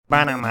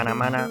Mana mana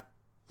mana.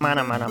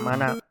 Mana mana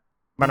mana.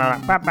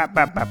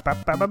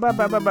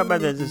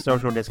 This is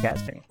Social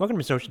Discasting. Welcome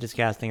to Social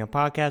Discasting, a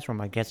podcast where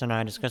my guests and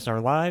I discuss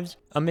our lives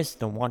amidst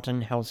the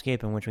wanton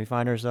hellscape in which we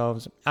find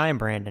ourselves. I am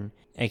Brandon,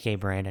 aka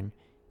Brandon.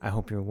 I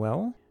hope you're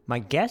well. My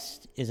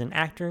guest is an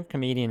actor,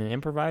 comedian, and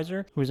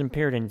improviser who has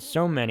appeared in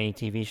so many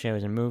TV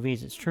shows and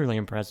movies. It's truly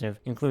impressive,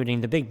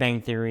 including The Big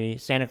Bang Theory,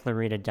 Santa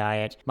Clarita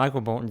Diet,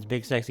 Michael Bolton's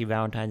Big Sexy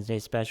Valentine's Day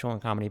Special,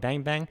 and Comedy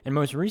Bang Bang, and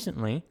most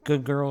recently,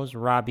 Good Girls,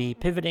 Robbie,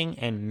 Pivoting,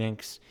 and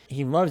Minx.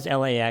 He loves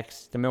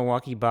LAX, the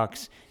Milwaukee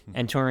Bucks,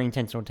 and touring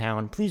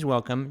Tinseltown. Please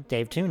welcome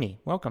Dave Tooney.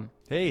 Welcome.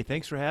 Hey,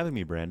 thanks for having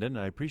me, Brandon.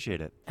 I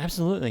appreciate it.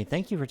 Absolutely.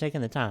 Thank you for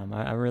taking the time.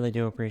 I really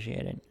do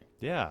appreciate it.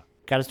 Yeah.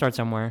 Got to start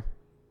somewhere.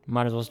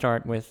 Might as well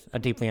start with a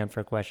deeply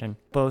unfair question.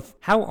 Both,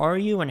 how are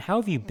you and how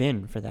have you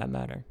been, for that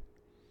matter?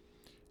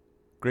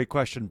 Great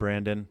question,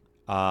 Brandon.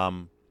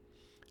 How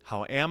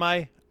am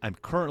I? I'm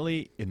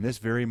currently, in this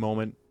very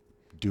moment,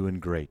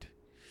 doing great.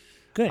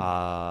 Good.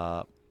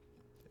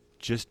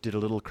 Just did a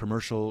little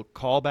commercial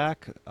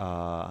callback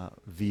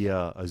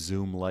via a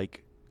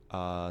Zoom-like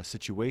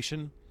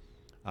situation.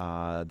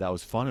 That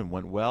was fun and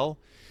went well.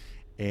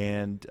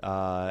 And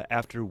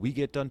after we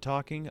get done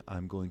talking,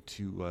 I'm going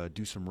to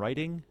do some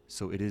writing.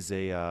 So it is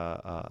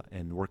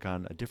and work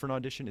on a different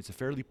audition. It's a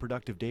fairly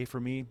productive day for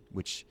me,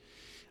 which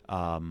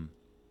in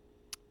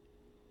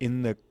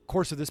the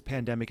course of this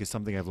pandemic is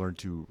something I've learned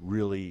to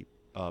really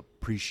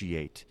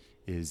appreciate,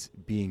 is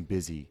being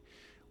busy.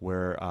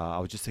 Where I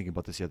was just thinking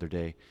about this the other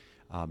day,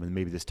 and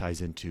maybe this ties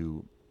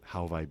into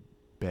how have I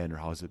been or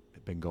how has it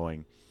been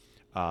going.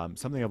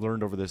 Something I've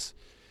learned over this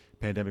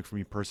pandemic for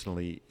me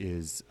personally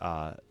is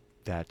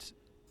that,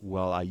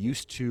 well, I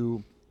used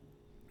to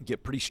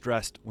get pretty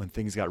stressed when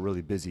things got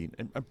really busy,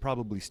 and I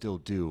probably still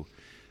do.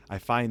 I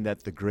find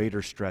that the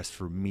greater stress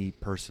for me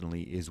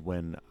personally is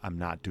when I'm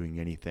not doing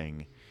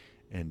anything,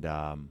 and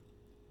I'm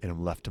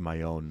left to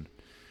my own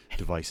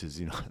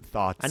devices,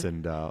 thoughts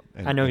and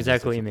I know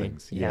exactly what you mean.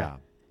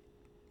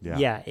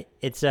 Yeah.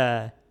 It's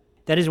that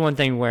is one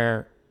thing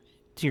where,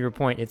 to your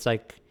point, it's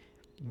like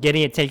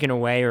getting it taken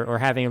away or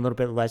having a little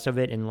bit less of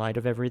it in light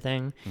of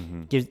everything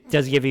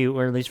does give you,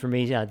 or at least for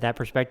me, that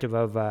perspective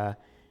of,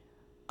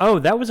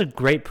 that was a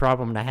great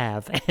problem to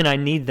have, and I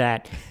need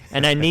that,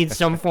 and I need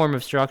some form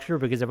of structure,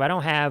 because if I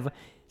don't have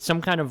some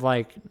kind of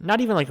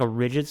not even like a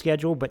rigid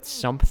schedule, but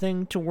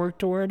something to work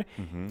toward,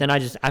 then I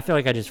feel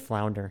like I just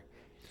flounder,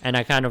 and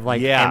I kind of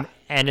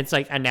and it's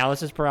like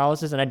analysis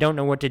paralysis, and I don't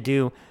know what to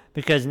do,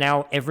 because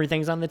now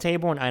everything's on the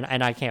table,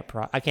 and I can't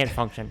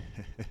function.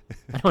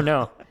 I don't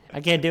know. I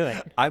can't do it.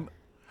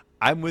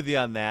 I'm with you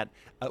on that.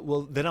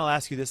 Well, then I'll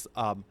ask you this.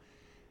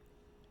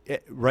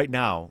 Right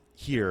now,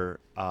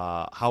 here,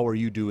 how are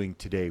you doing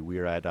today?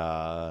 We're at,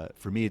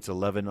 for me, it's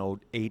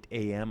 11:08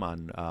 a.m.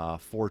 on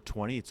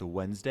 4/20. It's a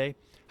Wednesday.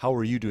 How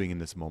are you doing in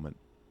this moment?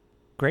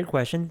 Great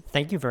question.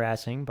 Thank you for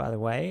asking, by the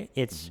way.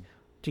 It's,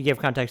 to give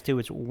context too,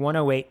 it's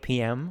 1:08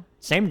 p.m.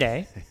 Same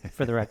day,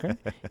 for the record.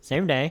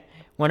 Same day.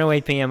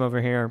 1:08 p.m.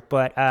 over here.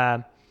 But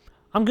I'm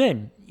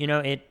good.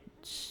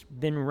 It's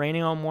been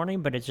raining all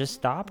morning, but it just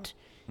stopped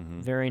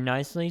very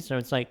nicely. So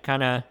it's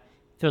kind of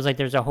feels like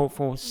there's a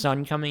hopeful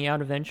sun coming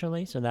out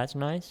eventually. So that's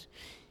nice.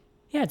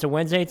 Yeah, it's a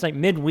Wednesday. It's like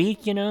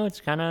midweek.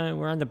 It's kind of,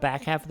 we're on the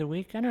back half of the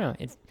week. I don't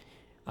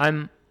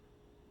know.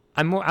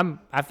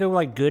 I feel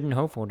like good and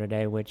hopeful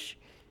today, which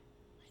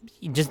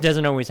just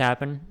doesn't always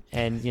happen.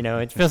 And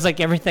it feels like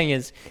everything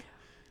is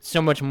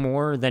so much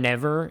more than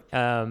ever.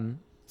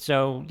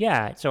 So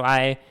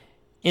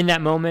in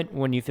that moment,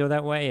 when you feel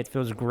that way, it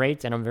feels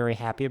great, and I'm very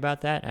happy about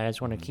that. I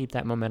just want to keep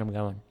that momentum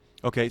going.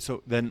 Okay,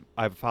 so then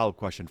I have a follow-up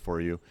question for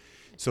you.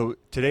 So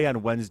today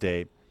on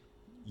Wednesday,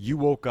 you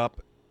woke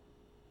up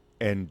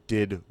and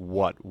did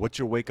what? What's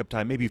your wake-up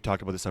time? Maybe you've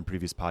talked about this on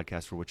previous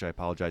podcasts, for which I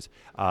apologize.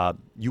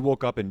 You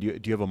woke up, and do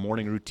you have a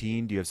morning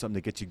routine? Do you have something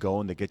that gets you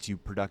going, that gets you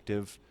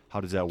productive? How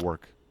does that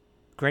work?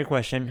 Great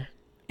question.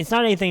 It's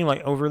not anything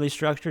overly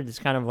structured. It's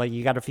kind of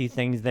you got a few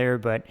things there,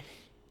 but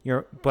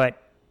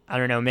I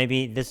don't know,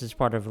 maybe this is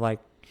part of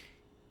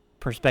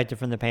perspective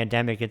from the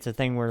pandemic. It's a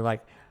thing where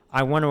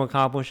I want to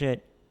accomplish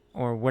it,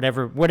 or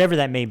whatever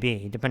that may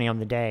be, depending on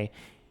the day.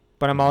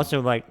 But I'm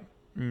also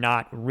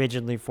not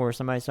rigidly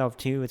forcing myself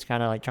to. It's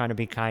kind of trying to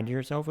be kind to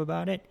yourself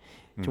about it,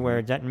 to where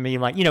it doesn't be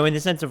in the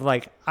sense of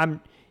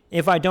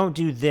if I don't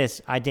do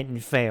this, I didn't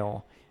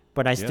fail,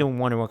 but I still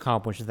want to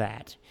accomplish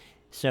that.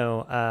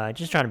 So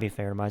just trying to be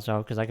fair to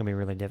myself, because I can be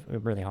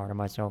really hard on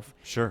myself.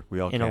 Sure,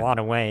 we all in can. a lot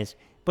of ways.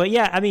 But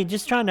yeah, I mean,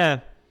 just trying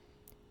to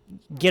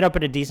get up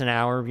at a decent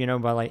hour, by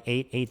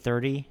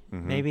 8:30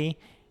 maybe,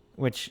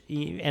 which,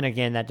 and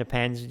again, that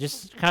depends.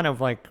 Just kind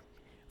of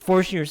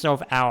force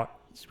yourself out,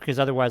 because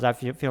otherwise I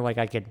feel like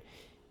I could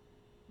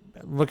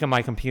look at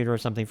my computer or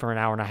something for an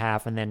hour and a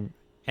half, and then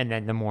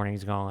the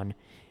morning's gone.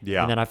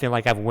 Yeah. And then I feel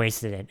like I've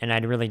wasted it, and I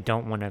really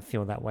don't want to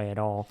feel that way at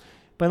all.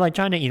 But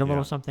trying to eat a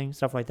little something,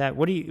 stuff like that.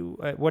 What do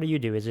you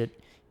do? Is it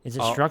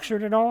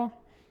structured at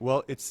all?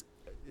 Well, it's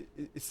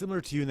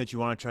similar to you in that you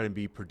want to try to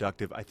be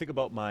productive. I think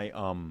about my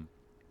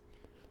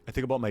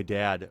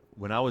dad.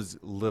 When I was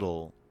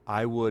little,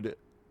 I would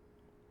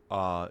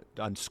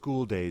on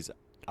school days,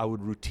 I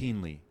would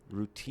routinely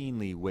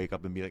wake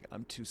up and be like,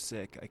 I'm too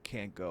sick. I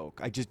can't go.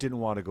 I just didn't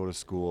want to go to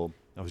school.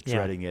 I was Yeah.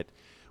 dreading it.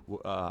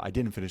 I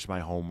didn't finish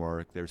my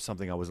homework. There was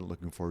something I wasn't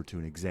looking forward to,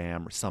 an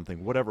exam or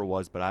something, whatever it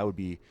was. But I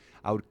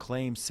would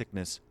claim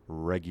sickness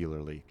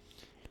regularly,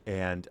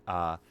 and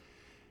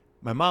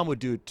my mom would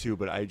do it too.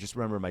 But I just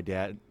remember my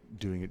dad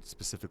doing it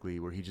specifically,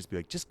 where he'd just be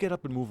like, "Just get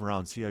up and move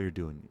around, see how you're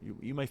doing.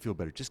 You might feel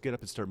better. Just get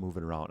up and start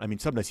moving around." I mean,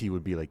 sometimes he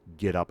would be like,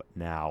 "Get up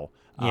now,"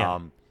 Yeah.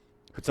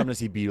 but sometimes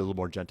he'd be a little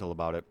more gentle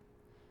about it.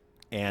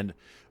 And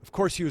of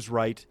course, he was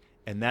right,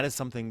 and that is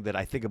something that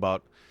I think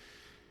about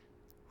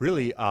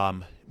really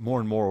more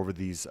and more over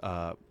these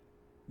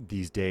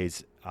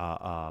days,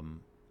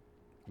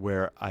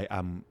 where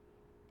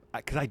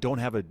because I don't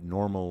have a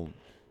normal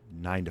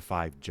 9 to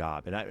 5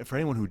 job, and for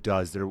anyone who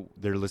does,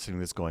 they're listening to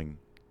this going,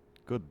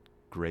 "Good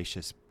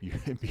gracious, you're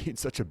being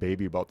such a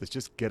baby about this.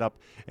 Just get up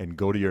and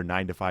go to your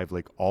 9 to 5,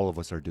 like all of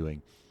us are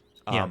doing."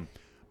 Yeah.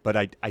 But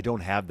I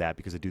don't have that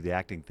because I do the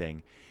acting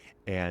thing,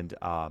 and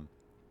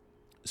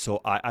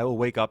so I will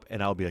wake up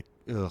and I'll be like,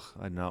 "Ugh,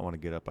 I do not want to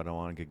get up. I don't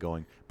want to get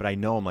going." But I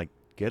know I'm like,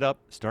 get up,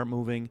 start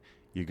moving.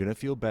 You're gonna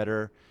feel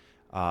better.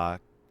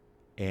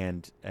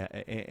 And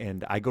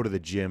I go to the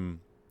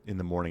gym in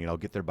the morning, and I'll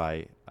get there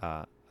by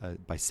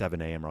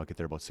 7 a.m. or I'll get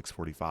there about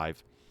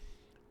 6:45.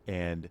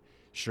 And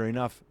sure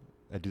enough,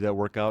 I do that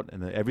workout,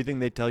 and everything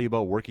they tell you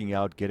about working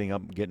out, getting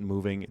up, getting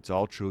moving, it's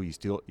all true. You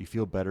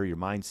feel better. Your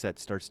mindset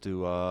starts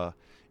to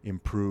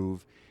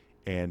improve,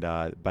 and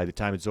by the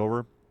time it's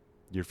over,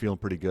 you're feeling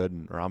pretty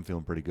good, or I'm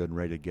feeling pretty good and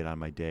ready to get on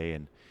my day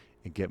and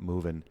get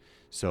moving.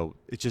 So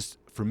it's just,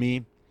 for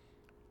me,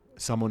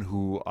 someone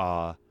who,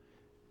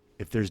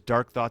 if there's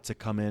dark thoughts that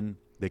come in,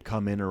 they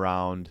come in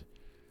around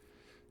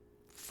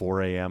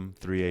 4 a.m.,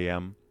 3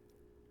 a.m.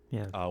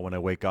 Yeah. When I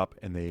wake up,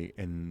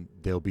 and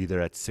they'll be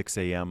there at 6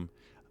 a.m.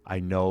 I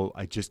know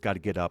I just got to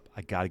get up.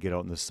 I got to get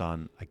out in the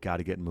sun. I got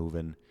to get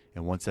moving.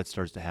 And once that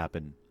starts to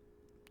happen,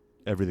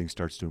 everything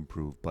starts to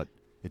improve. But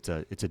it's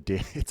a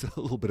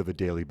little bit of a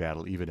daily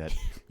battle, even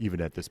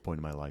at this point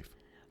in my life.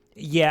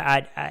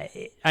 Yeah,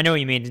 I know what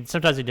you mean. And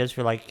sometimes it does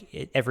feel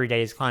like every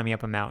day is climbing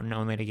up a mountain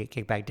only to get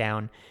kicked back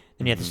down,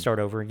 and you have to start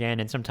over again.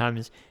 And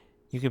sometimes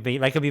you could be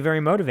like, it could be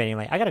very motivating.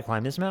 Like, I got to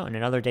climb this mountain.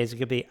 And other days it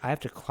could be, I have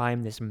to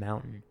climb this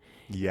mountain.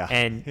 Yeah.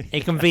 And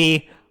it can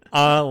be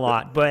a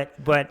lot.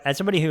 But as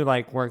somebody who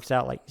like works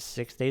out like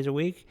 6 days a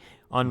week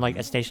on like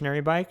a stationary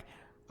bike,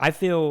 I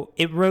feel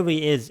it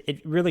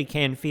really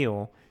can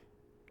feel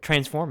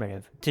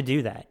transformative to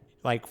do that.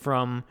 Like,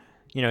 from,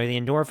 the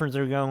endorphins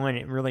are going,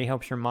 it really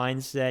helps your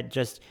mindset,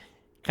 just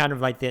kind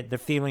of like the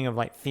feeling of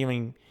like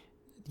feeling,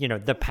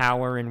 the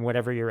power in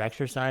whatever you're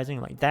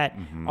exercising, like that.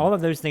 All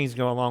of those things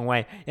go a long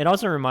way. It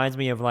also reminds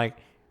me of like,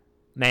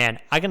 man,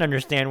 I can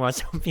understand why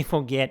some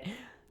people get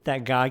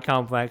that God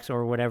complex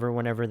or whatever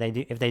whenever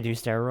if they do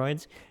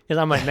steroids. Because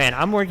I'm like, man,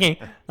 I'm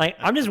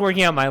just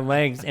working out my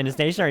legs in a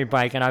stationary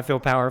bike and I feel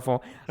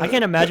powerful. I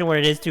can't imagine what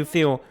it is to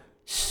feel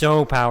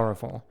so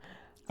powerful.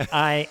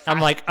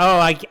 I'm like,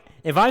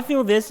 if I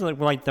feel this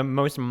like the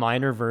most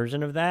minor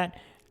version of that,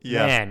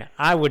 man,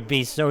 I would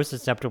be so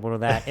susceptible to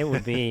that. I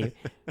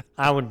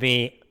would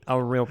be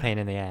a real pain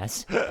in the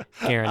ass,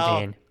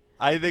 guaranteed.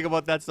 I think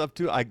about that stuff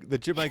too. The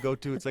gym I go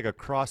to, it's like a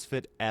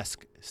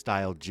CrossFit-esque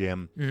style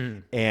gym,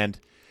 and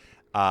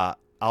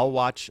I'll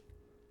watch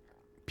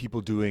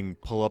people doing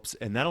pull-ups,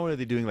 and not only are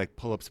they doing like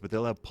pull-ups, but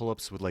they'll have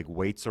pull-ups with like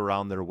weights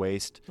around their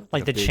waist,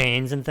 like the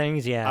chains and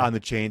things, on the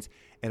chains.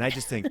 And I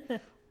just think,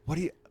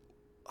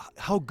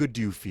 how good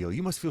do you feel?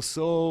 You must feel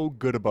so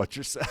good about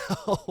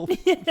yourself.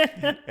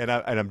 and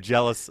I'm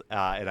jealous,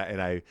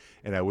 and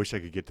I wish I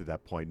could get to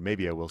that point.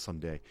 Maybe I will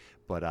someday,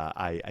 but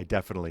I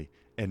definitely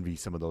envy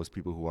some of those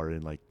people who are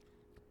in like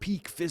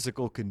peak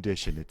physical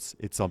condition. It's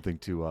something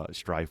to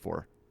strive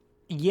for.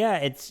 Yeah,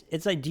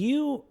 it's like, do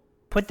you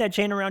put that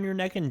chain around your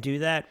neck and do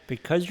that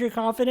because you're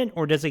confident,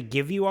 or does it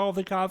give you all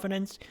the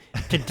confidence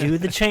to do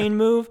the chain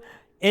move?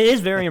 It is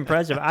very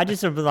impressive. I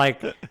just am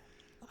like,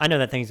 I know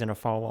that thing's going to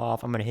fall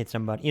off. I'm going to hit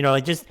somebody.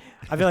 I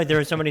feel like there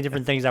are so many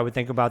different things I would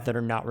think about that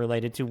are not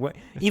related to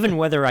even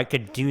whether I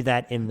could do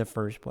that in the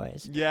first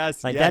place.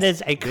 Yes. That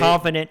is a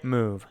confident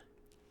move.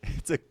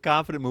 It's a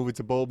confident move. It's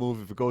a bold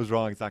move. If it goes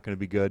wrong, it's not going to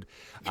be good.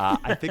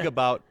 I think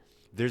about,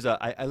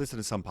 I listen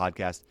to some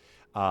podcast.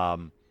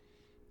 I'm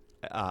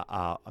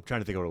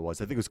trying to think of what it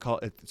was. I think it's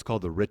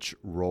called the Rich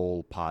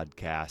Roll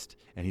podcast,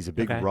 and he's a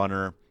big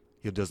runner.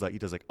 He does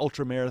like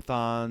ultra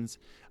marathons.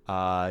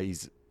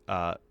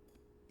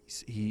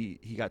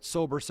 He got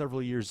sober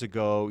several years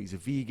ago. He's a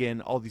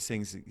vegan. All these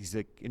things. He's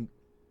like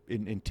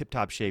in tip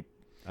top shape.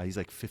 He's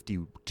like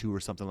 52 or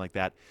something like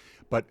that.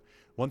 But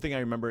one thing I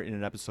remember in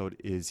an episode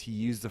is he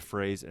used the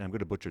phrase, and I'm going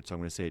to butcher it, so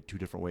I'm going to say it 2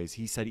 different ways.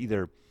 He said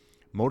either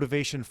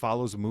motivation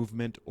follows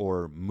movement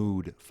or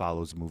mood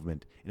follows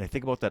movement. And I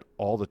think about that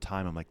all the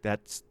time. I'm like,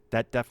 that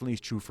definitely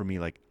is true for me.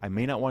 Like, I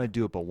may not want to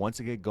do it, but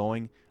once I get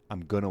going,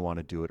 I'm going to want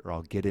to do it, or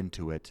I'll get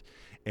into it,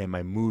 and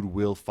my mood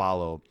will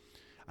follow.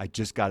 I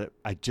just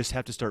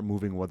have to start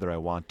moving whether I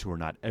want to or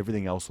not.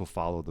 Everything else will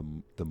follow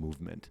the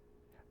movement.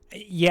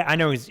 Yeah, I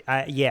know.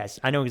 Yes,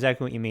 I know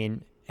exactly what you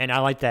mean, and I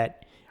like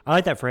that. I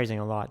like that phrasing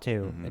a lot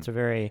too. Mm-hmm. It's a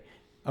very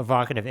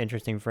evocative,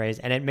 interesting phrase,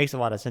 and it makes a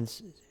lot of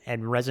sense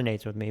and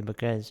resonates with me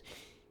because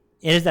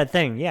it is that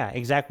thing. Yeah,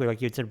 exactly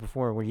like you had said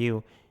before, where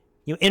you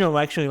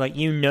intellectually like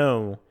you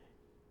know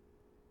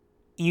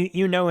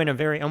in a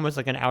very almost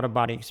like an out of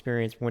body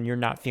experience when you're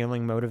not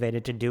feeling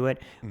motivated to do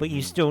it, but you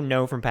Mm-hmm. still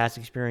know from past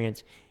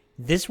experience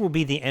this will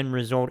be the end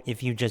result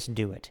if you just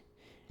do it.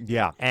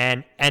 Yeah.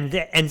 And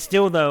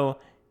still though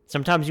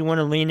sometimes you want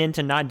to lean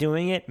into not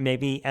doing it,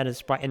 maybe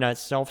in a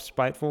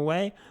self-spiteful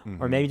way, or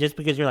Mm-hmm. maybe just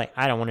because you're like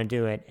I don't want to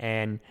do it.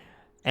 And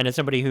as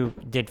somebody who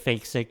did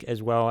fake sick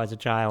as well as a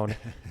child,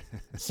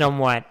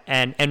 somewhat,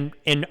 and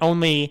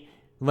only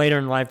later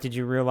in life did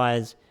you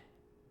realize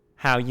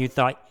how you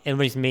thought, at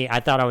least me,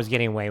 I thought I was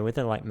getting away with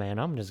it. Like, man,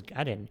 I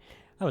didn't.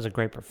 That was a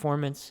great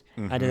performance.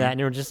 I did Mm-hmm. that, and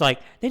they were just like,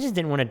 they just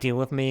didn't want to deal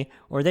with me,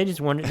 or they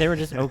were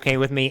just okay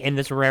with me in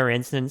this rare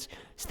instance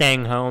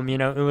staying home.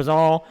 It was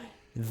all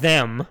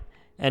them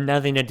and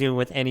nothing to do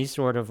with any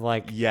sort of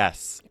like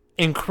Yes.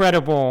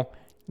 incredible,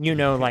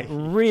 like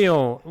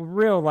real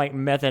like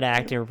method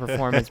actor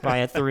performance by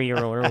a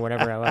 3-year-old or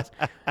whatever it was.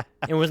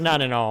 It was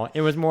not at all.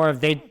 It was more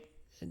of they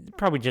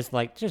probably just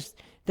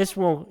this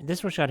will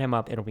shut him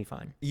up. It'll be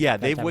fine. Yeah,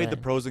 That they've type of weighed the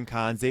thing. pros and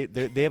cons.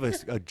 They have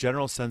a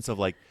general sense of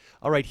like,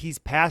 all right, he's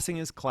passing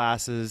his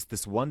classes.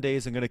 This one day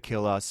isn't going to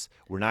kill us.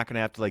 We're not going to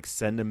have to like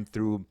send him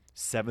through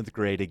seventh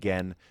grade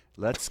again.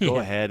 Let's go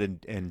Yeah. ahead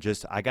and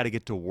just I got to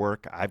get to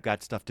work. I've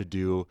got stuff to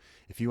do.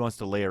 If he wants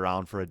to lay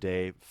around for a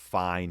day,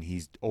 fine.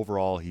 He's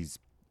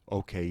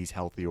okay. He's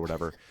healthy or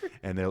whatever,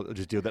 and they'll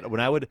just deal with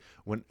that.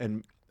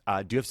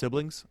 Do you have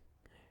siblings?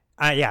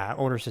 Yeah,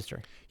 older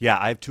sister. Yeah,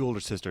 I have two older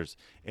sisters,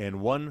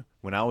 and one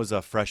when I was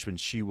a freshman,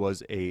 she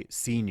was a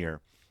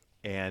senior,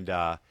 and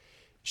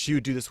she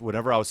would do this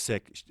whenever I was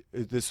sick.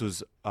 This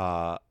was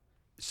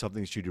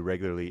something she'd do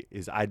regularly.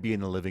 Is I'd be in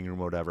the living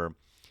room or whatever,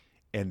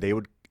 and they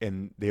would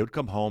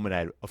come home, and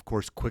I'd of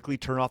course quickly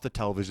turn off the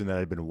television that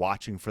I'd been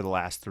watching for the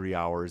last 3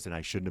 hours, and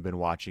I shouldn't have been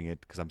watching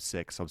it because I'm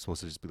sick, so I'm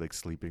supposed to just be like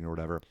sleeping or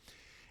whatever.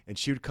 And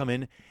she would come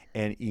in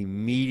and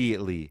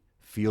immediately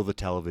feel the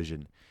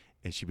television,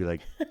 and she'd be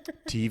like,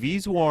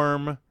 "TV's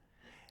warm."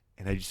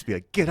 And I'd just be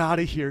like, "Get out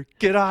of here!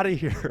 Get out of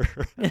here!"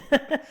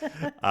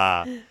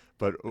 uh,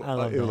 but I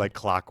love it was that. like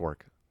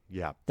clockwork.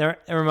 Yeah. It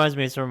reminds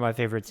me of some of my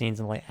favorite scenes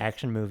in like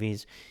action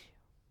movies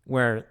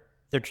where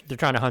they're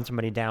trying to hunt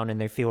somebody down and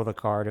they feel the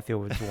car to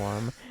feel it's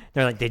warm.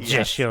 They're like they Yes.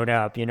 just showed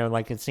up,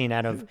 like a scene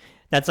out of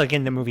that's like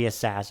in the movie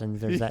Assassins.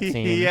 There's that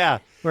scene Yeah.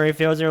 where he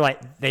feels they're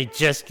like they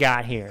just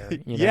got here,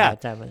 Yeah.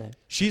 that type of thing.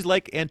 She's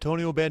like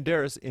Antonio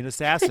Banderas in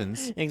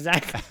Assassins.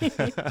 Exactly.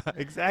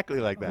 Exactly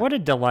like that. What a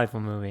delightful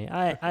movie.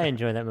 I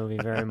enjoy that movie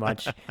very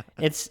much.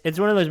 It's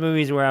one of those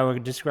movies where I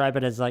would describe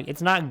it as like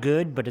it's not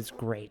good, but it's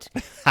great.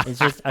 It's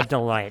just a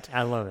delight.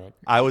 I love it.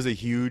 I was a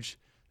huge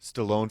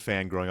Stallone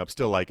fan growing up.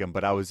 Still like him,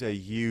 but I was a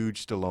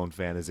huge Stallone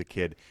fan as a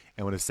kid.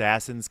 And when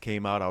Assassins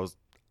came out, I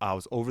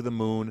was over the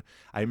moon.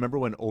 I remember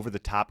when Over the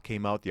Top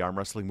came out, the arm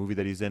wrestling movie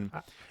that he's in.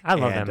 I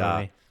love that And,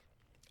 movie.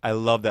 I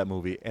love that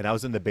movie. And I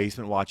was in the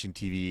basement watching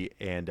TV,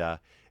 and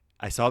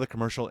I saw the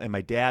commercial, and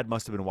my dad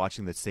must have been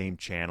watching the same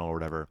channel or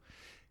whatever,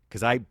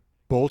 because I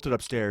bolted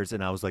upstairs,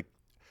 and I was like,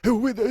 "Hey,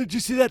 wait, did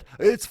you see that?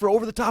 It's for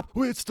Over the Top.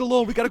 Wait, it's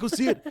Stallone. We got to go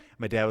see it."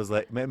 My dad was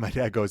like, my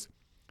dad goes,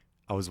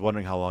 "I was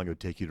wondering how long it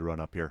would take you to run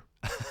up here."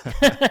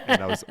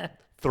 And I was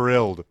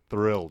thrilled.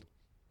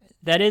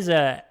 That is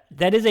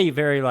a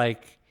very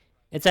like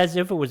it's as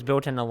if it was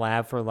built in a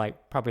lab for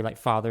like probably like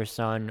father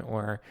son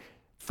or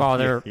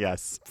father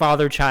Yes.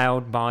 father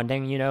child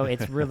bonding.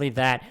 It's really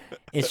that.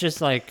 It's just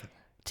like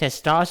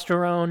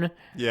testosterone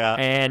Yeah.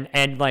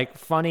 and like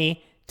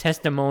funny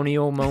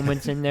testimonial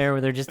moments in there where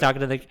they're just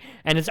talking to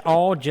and it's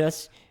all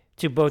just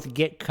to both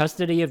get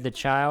custody of the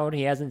child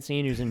he hasn't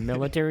seen who's in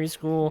military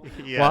school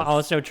Yes. while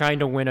also trying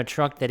to win a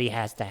truck that he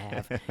has to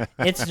have.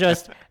 It's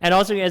just, and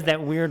also he has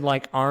that weird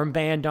like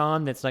armband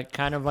on that's like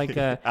kind of like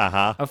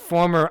Uh-huh. a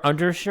former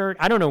undershirt.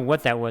 I don't know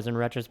what that was in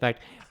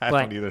retrospect, I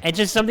but don't either. it's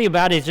just something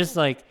about it. It's just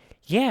like,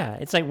 yeah,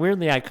 it's like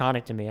weirdly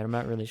iconic to me. I'm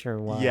not really sure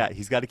why. Yeah,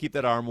 he's got to keep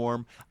that arm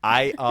warm.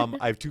 I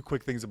have two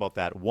quick things about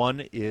that.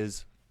 One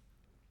is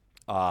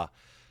uh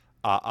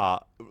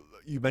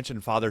you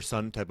mentioned father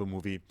son type of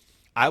movie.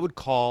 I would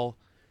call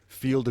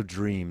Field of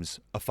Dreams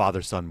a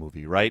father son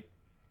movie, right?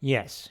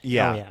 Yes.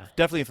 Yeah. Oh, yeah.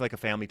 Definitely like a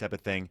family type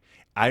of thing.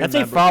 I That's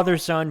remember a father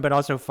son, but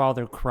also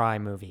father cry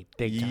movie.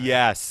 Big time.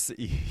 Yes.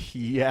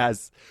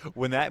 Yes.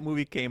 When that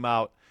movie came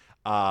out,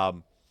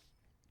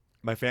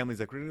 my family's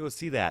like, "We're going to go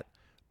see that."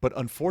 But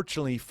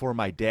unfortunately for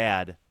my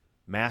dad,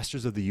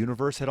 Masters of the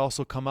Universe had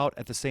also come out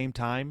at the same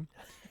time.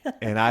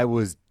 And I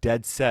was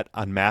dead set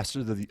on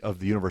Masters of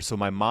the Universe. So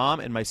my mom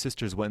and my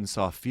sisters went and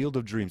saw Field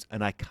of Dreams, an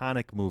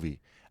iconic movie.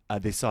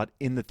 They saw it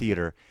in the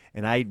theater,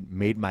 and I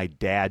made my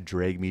dad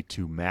drag me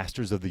to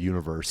Masters of the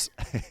Universe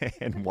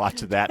and watch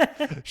that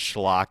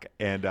schlock.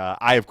 And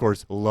I, of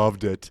course,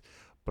 loved it,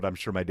 but I'm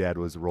sure my dad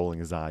was rolling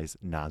his eyes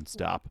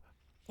nonstop.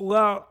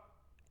 Well,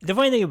 the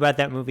funny thing about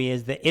that movie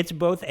is that it's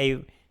both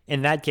a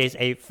in that case,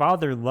 a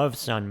father love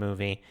son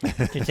movie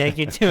to take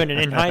you to it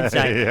in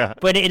hindsight. Yeah.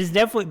 But it is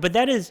definitely, but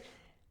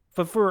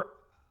for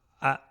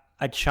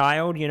a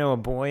child, a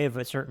boy of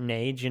a certain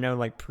age,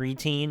 like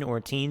preteen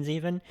or teens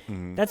even,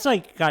 that's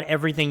like got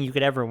everything you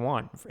could ever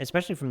want,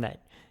 especially from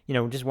that,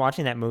 just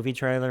watching that movie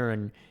trailer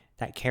and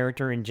that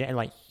character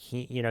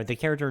the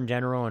character in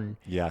general and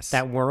Yes.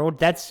 that world,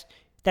 that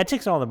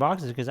ticks all the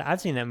boxes because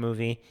I've seen that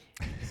movie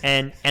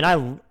and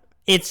I'm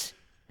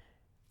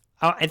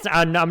not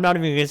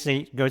even going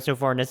to go so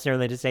far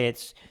necessarily to say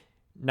it's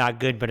not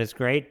good, but it's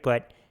great,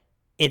 but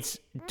it's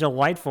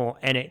delightful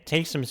and it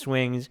takes some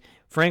swings.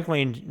 Frank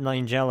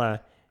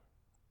Langella,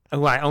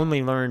 who I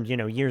only learned,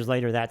 years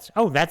later, that's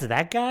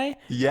that guy?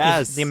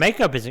 Yes. The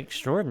makeup is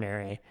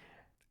extraordinary.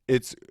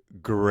 It's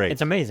great.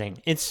 It's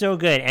amazing. It's so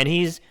good. And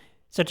he's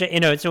such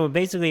a, so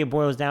basically it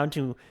boils down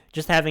to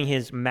just having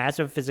his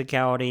massive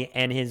physicality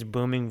and his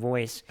booming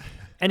voice.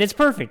 And it's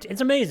perfect.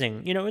 It's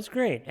amazing. It's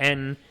great.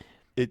 And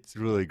It's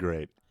really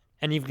great.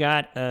 And you've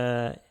got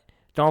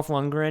Dolph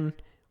Lundgren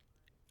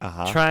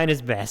Uh-huh. trying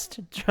his best.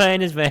 I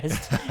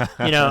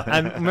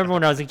remember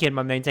when I was a kid,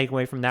 my main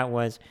takeaway from that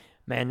was,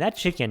 man,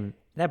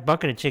 that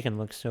bucket of chicken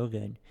looks so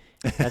good.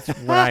 That's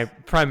what I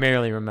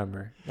primarily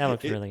remember. That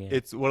looks really good.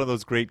 It's one of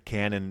those great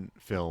canon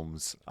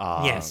films.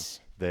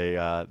 Yes. They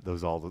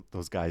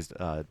those guys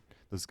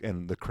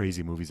and the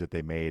crazy movies that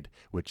they made,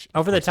 which of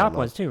Over the course I Top love.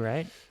 was too,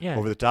 right? Yeah.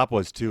 Over the Top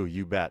was too.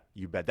 You bet.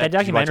 Did you watch that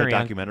documentary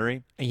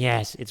documentary?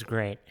 Yes, it's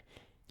great.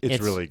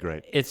 It's really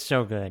great. It's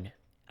so good.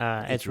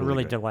 It's really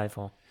really good.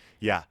 delightful.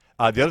 Yeah.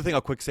 The other thing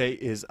I'll quick say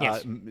is,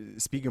 Yes.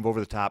 Speaking of Over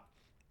the Top,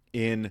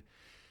 in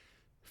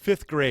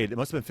 5th grade, it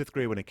must have been 5th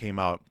grade when it came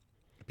out,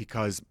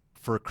 because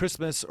for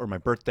Christmas or my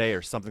birthday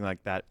or something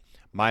like that,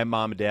 my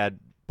mom and dad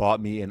bought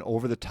me an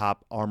Over the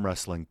Top arm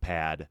wrestling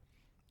pad,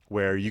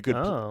 where you could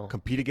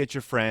compete against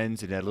your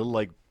friends, and had a little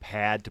like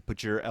pad to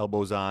put your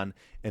elbows on,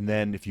 and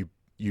then if you'd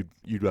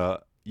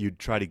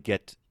try to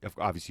get,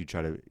 obviously you'd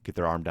try to get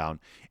their arm down,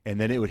 and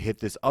then it would hit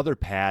this other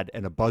pad,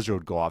 and a buzzer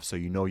would go off, so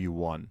you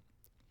won.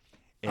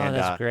 And,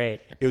 that's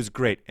great. It was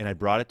great, and I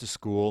brought it to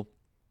school,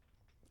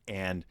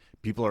 and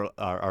people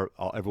are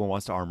everyone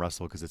wants to arm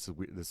wrestle because it's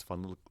this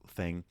fun little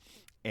thing,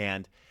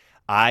 and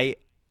there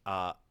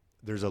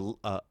was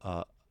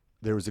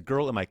a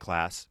girl in my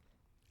class,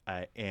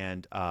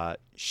 and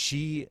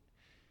she's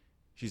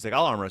like,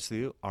 I'll arm wrestle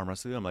you.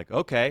 I'm like,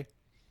 okay,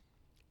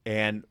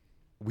 and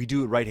we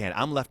do it right-handed.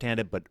 I'm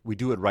left-handed, but we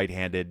do it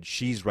right-handed.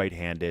 She's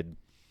right-handed,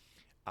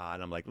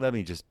 and I'm like, let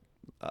me just,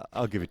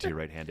 I'll give it to you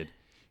right-handed.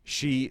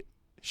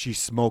 She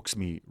smokes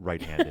me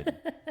right-handed,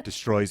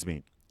 destroys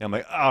me. And I'm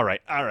like, all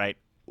right,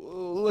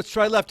 let's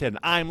try left-handed.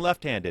 I'm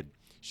left-handed.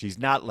 She's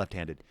not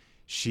left-handed.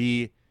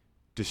 She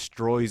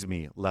destroys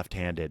me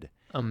left-handed.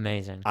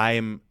 Amazing.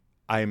 I'm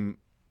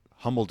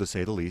humbled to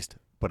say the least,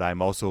 but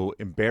I'm also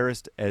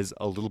embarrassed as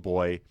a little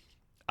boy.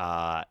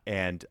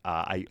 And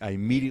I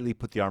immediately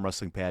put the arm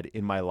wrestling pad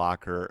in my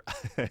locker.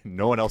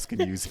 No one else can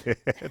use it.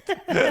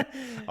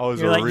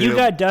 You're like, you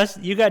got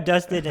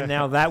dusted, and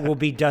now that will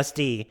be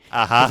dusty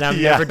because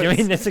I'm never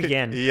doing this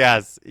again.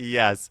 Yes.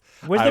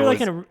 Was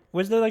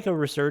there like a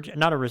resurgence?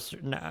 Not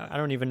a I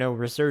don't even know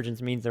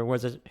resurgence means. There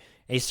was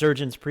a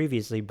surgence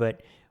previously,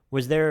 but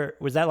was that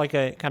like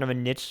a kind of a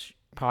niche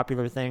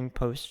popular thing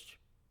post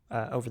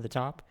Over the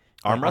Top?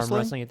 Arm wrestling? Arm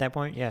wrestling at that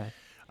point, yeah.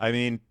 I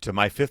mean, to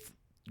my 5th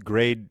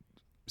grade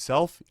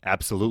self,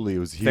 absolutely, it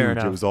was huge. Fair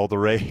enough. It was all the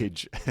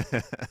rage.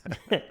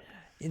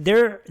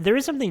 There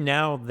is something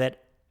now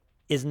that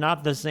is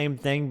not the same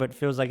thing, but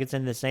feels like it's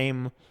in the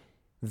same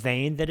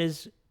vein that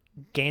is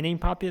gaining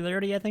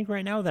popularity, I think,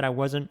 right now, that I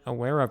wasn't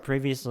aware of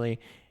previously,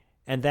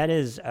 and that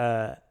is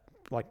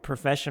like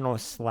professional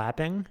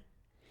slapping.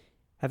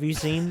 Have you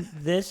seen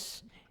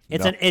this?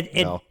 It's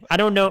No. I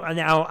don't know.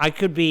 Now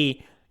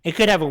it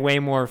could have a way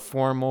more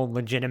formal,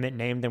 legitimate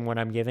name than what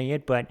I'm giving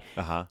it, but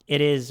it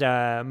is.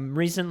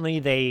 Recently,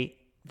 they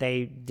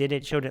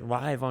showed it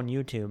live on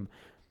YouTube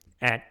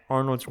at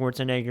Arnold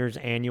Schwarzenegger's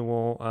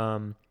annual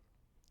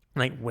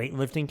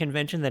weightlifting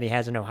convention that he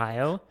has in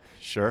They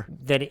Sure.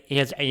 That he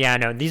has. Yeah,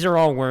 no, these are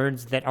all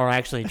words that are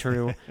actually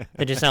true.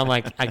 That just sound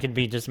like I could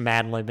be just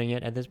mad-libbing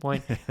it at this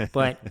point.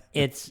 But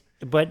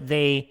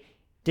they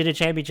did a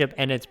championship,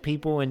 and it's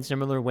people in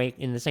similar weight,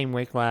 in the same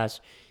weight class.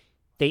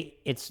 They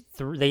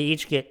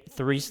each get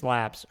 3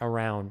 slaps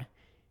around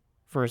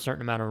for a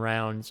certain amount of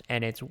rounds,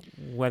 and it's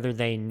whether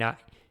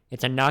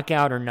it's a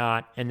knockout or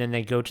not, and then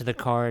they go to the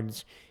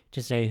cards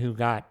to say who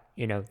got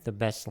the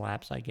best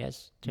slaps, I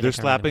guess. They're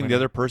slapping the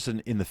other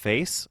person in the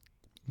face?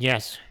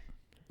 Yes.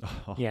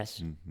 Oh,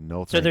 Yes.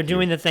 No. So they're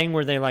doing the thing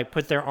where they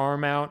put their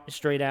arm out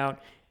straight out,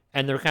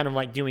 and they're kind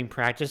of doing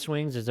practice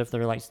swings as if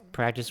they're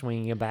practice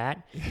swinging a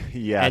bat.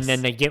 Yes. And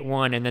then they get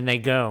one, and then they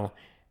go,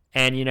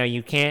 and you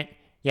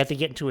have to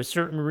get into a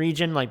certain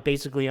region,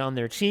 basically on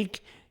their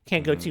cheek.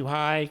 Can't go too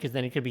high because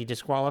then it could be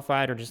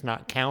disqualified or just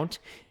not count.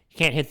 You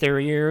can't hit their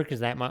ear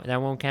because that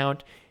won't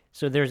count.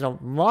 So there's a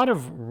lot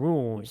of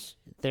rules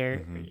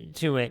there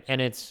to it,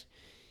 and it's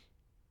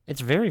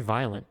very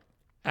violent.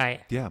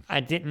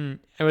 It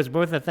was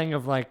both a thing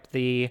of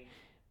the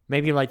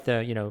maybe like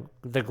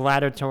the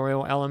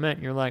gladiatorial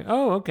element. You're like,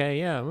 oh, okay,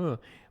 yeah. Ooh.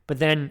 But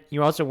then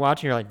you also watch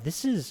and you're like,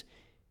 this is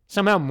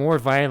somehow more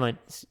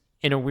violent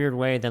in a weird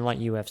way than like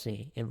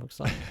UFC. It looks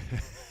like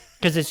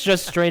because it's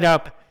just straight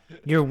up.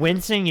 You're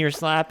wincing, you're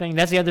slapping.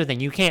 That's the other thing.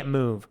 You can't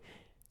move.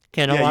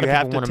 A lot of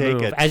people want to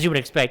move, as you would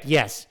expect.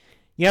 Yes,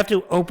 you have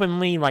to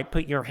openly like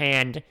put your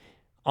hand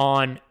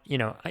on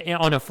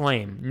on a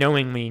flame,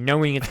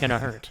 knowing it's gonna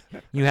hurt.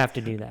 You have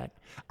to do that.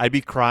 I'd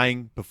be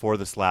crying before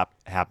the slap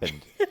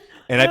happened,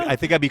 and I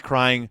think I'd be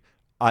crying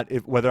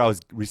whether I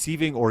was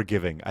receiving or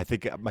giving. I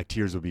think my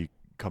tears would be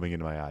coming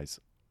into my eyes.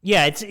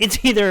 Yeah,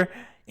 it's either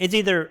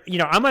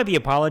I might be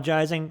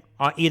apologizing,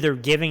 either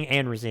giving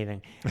and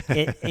receiving.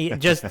 It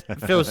just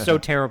feels so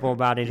terrible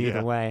about it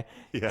either way.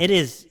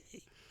 Yeah.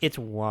 It's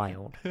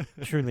wild,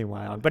 truly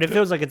wild. But it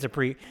feels like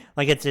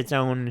it's its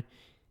own,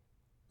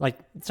 like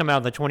somehow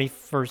the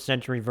 21st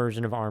century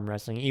version of arm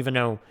wrestling, even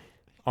though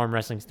arm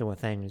wrestling's still a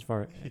thing. It's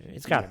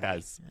got to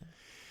be.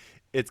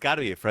 It's got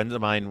to be. Friends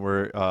of mine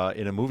were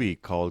in a movie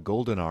called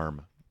Golden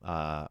Arm.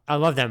 I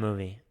love that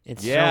movie.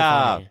 It's so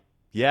funny.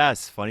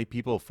 Yes, funny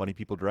people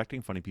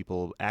directing, funny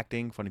people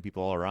acting, funny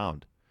people all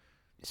around.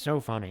 So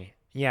funny.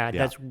 Yeah.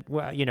 That's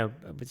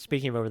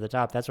speaking of over the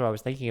top, that's what I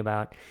was thinking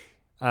about.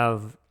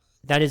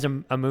 That is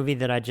a movie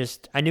that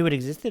I knew it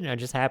existed and I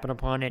just happened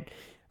upon it.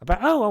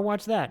 I'll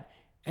watch that.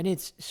 And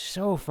it's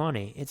so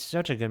funny. It's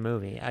such a good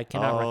movie. I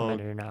cannot recommend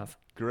it enough.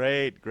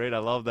 Great. I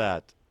love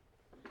that.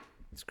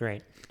 It's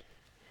great.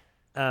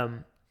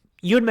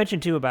 You had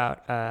mentioned too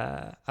about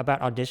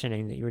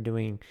auditioning, that you were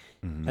doing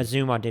a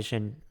Zoom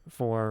audition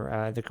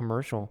for the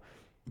commercial.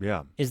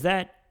 Yeah.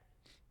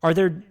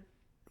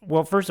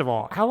 Well, first of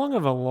all, how long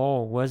of a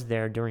lull was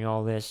there during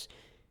all this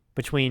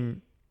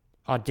between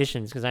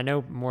auditions? Because I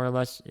know more or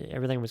less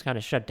everything was kind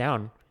of shut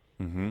down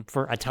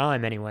for a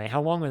time anyway.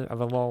 How long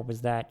of a lull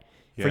was that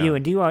for you?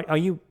 And are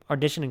you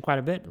auditioning quite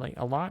a bit, like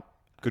a lot?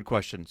 Good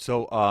question.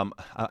 So,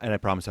 and I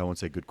promise I won't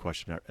say good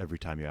question every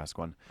time you ask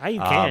one.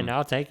 You can.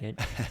 I'll take it.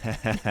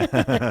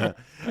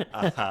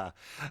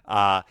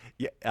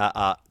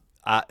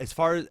 As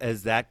far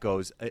as that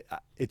goes,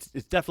 it's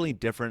definitely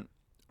different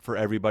for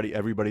everybody.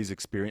 Everybody's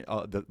experience.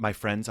 My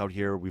friends out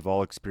here, we've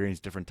all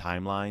experienced different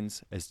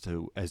timelines as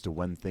to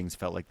when things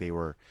felt like they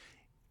were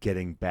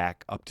getting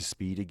back up to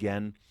speed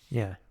again.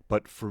 Yeah.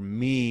 But for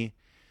me,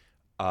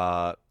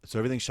 so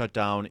everything shut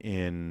down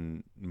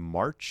in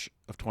March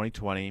of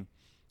 2020.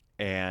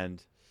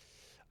 And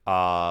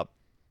I'm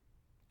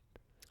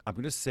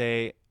going to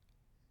say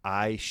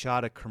I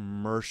shot a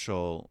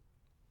commercial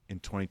in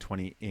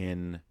 2020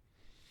 in,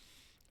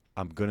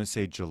 I'm going to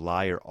say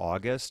July or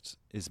August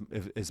is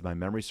my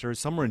memory serves.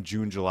 Somewhere in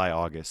June, July,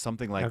 August,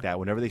 something like that.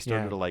 Whenever they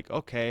started to like,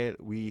 okay,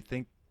 we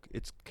think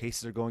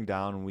cases are going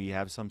down and we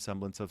have some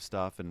semblance of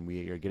stuff and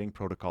we are getting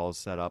protocols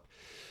set up.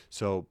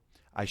 So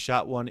I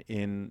shot one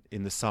in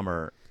the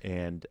summer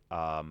and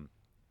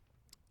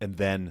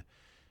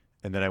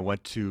then I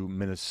went to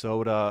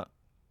Minnesota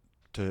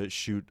to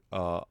shoot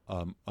a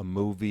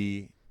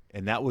movie,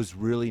 and that was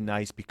really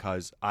nice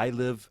because I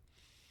live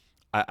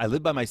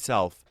by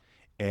myself,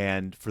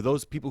 and for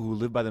those people who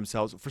live by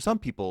themselves, for some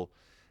people,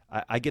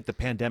 I get the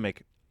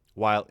pandemic,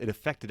 while it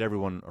affected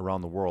everyone around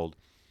the world,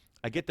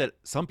 I get that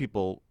some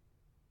people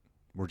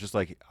were just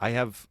like, I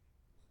have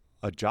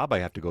a job I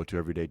have to go to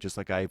every day, just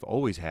like I've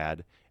always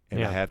had.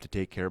 And I have to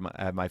take care of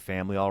I have my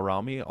family all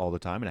around me all the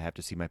time, and I have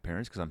to see my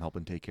parents because I'm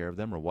helping take care of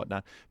them or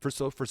whatnot. For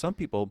some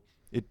people,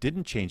 it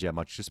didn't change that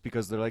much just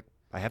because they're like,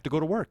 I have to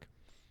go to work.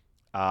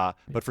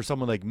 But for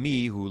someone like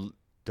me who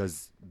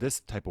does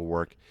this type of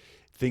work,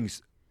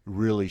 things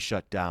really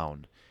shut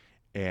down.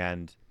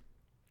 And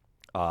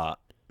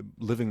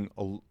living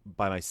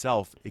by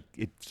myself,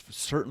 it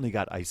certainly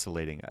got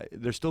isolating.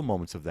 There's still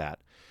moments of that.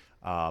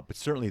 But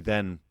certainly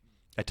then,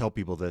 I tell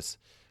people this,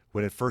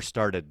 when it first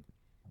started,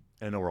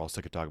 I know we're all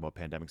sick of talking about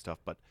pandemic stuff,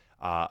 but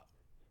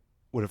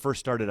when it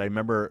first started, I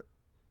remember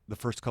the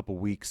first couple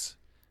weeks,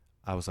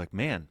 I was like,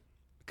 man,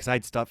 because I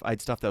had stuff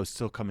that was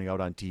still coming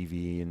out on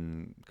TV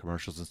and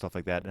commercials and stuff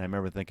like that, and I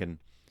remember thinking,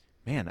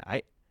 man,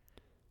 I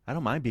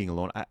don't mind being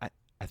alone.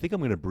 I think I'm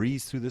going to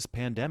breeze through this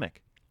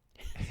pandemic.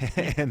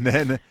 and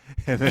then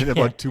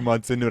about 2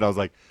 months into it, I was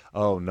like,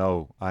 oh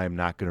no, I am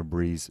not going to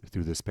breeze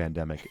through this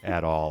pandemic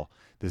at all.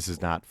 This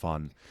is not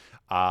fun.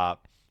 To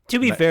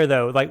be fair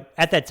though, like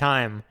at that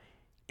time,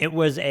 it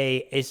was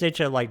such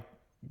a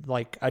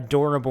like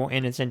adorable,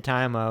 innocent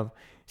time of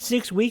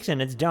 6 weeks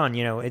and it's done.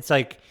 It's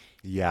like,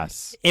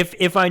 yes.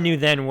 If I knew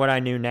then what I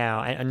knew now,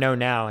 I know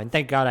now, and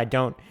thank God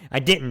I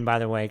didn't, by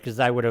the way, because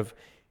I would have.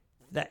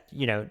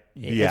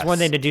 It's one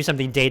thing to do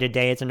something day to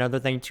day. It's another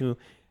thing to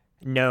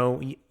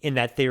know in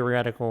that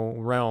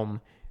theoretical realm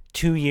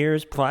 2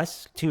 years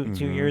plus, two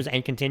years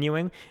and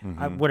continuing,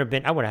 I would have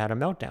had a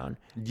meltdown.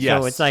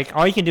 Yes. So it's like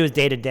all you can do is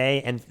day to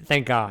day, and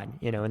thank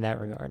God, in that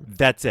regard.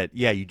 That's it.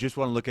 Yeah, you just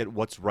want to look at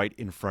what's right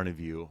in front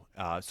of you.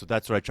 So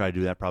that's what I try to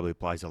do. That probably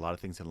applies to a lot of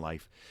things in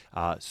life.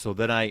 So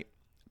the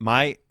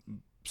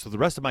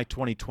rest of my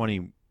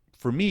 2020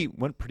 for me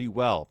went pretty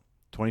well.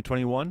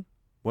 2021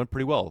 went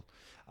pretty well.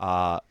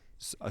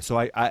 So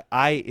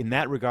I in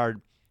that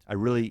regard, I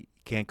really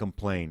can't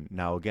complain.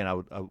 Now, again,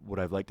 would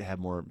I've like to have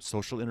more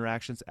social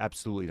interactions?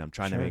 Absolutely. And I'm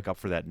trying to Sure. make up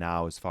for that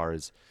now as far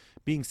as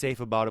being safe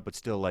about it, but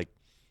still like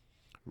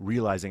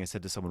realizing. I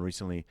said to someone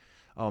recently,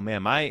 "Oh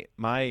man, my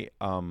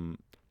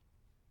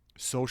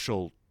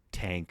social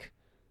tank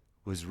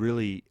was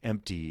really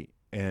empty,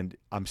 and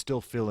I'm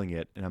still filling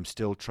it, and I'm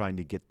still trying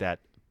to get that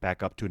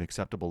back up to an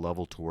acceptable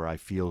level to where I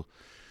feel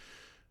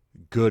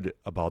good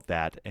about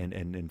that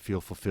and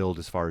feel fulfilled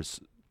as far as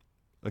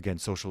again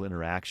social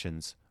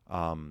interactions."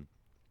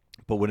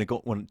 But when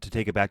to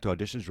take it back to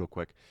auditions real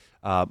quick,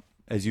 uh,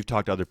 as you've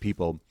talked to other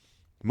people,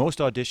 most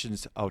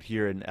auditions out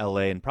here in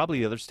LA and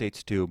probably other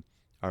states too,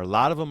 are a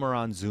lot of them are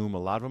on Zoom, a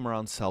lot of them are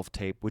on self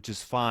tape, which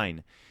is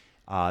fine.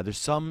 There's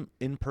some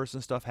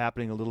in-person stuff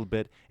happening a little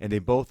bit, and they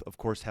both, of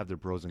course, have their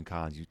pros and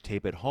cons. You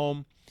tape at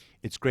home,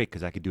 it's great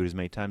because I can do it as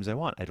many times as I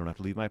want. I don't have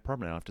to leave my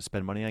apartment. I don't have to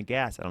spend money on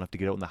gas. I don't have to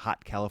get out in the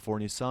hot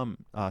California sun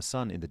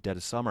in the dead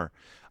of summer.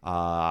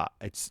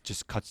 It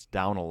just cuts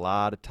down a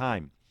lot of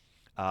time.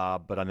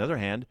 But on the other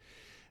hand,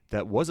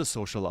 that was a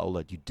social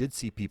outlet. You did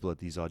see people at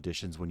these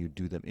auditions when you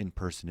do them in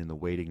person in the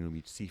waiting room.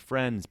 You'd see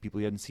friends, people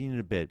you hadn't seen in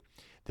a bit.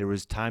 There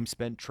was time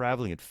spent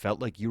traveling. It felt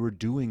like you were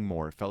doing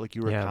more. It felt like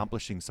you were Yeah.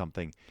 accomplishing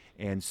something.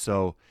 And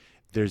so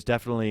there's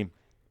definitely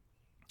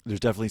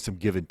some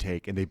give and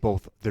take, and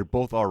they're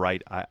both all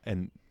right.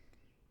 And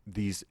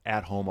these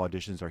at home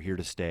auditions are here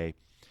to stay.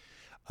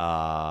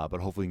 But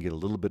hopefully we can get a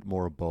little bit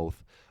more of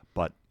both.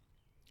 But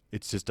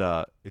it's just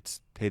it's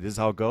hey, this is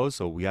how it goes.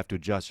 So we have to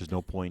adjust. There's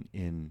no point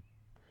in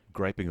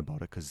griping about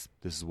it because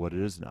this is what it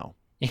is now.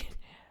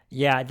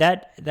 Yeah,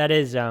 that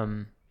is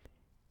kind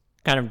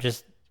of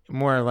just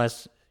more or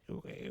less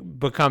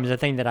becomes a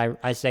thing that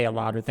I say a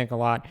lot or think a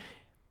lot.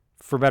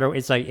 For better,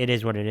 it's like it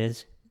is what it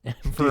is.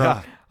 For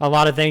Yeah. a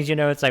lot of things,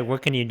 it's like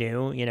what can you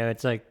do?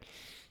 It's like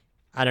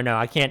I don't know.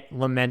 I can't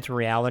lament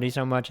reality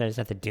so much. I just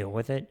have to deal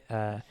with it,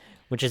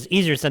 which is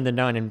easier said than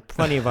done in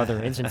plenty of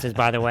other instances.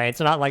 By the way, it's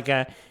not like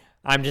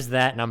I'm just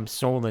that and I'm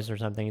soulless or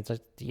something. It's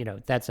like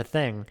that's a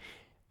thing.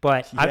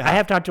 But Yeah. I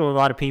have talked to a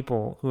lot of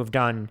people who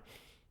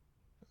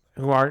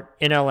who are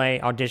in LA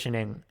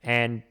auditioning,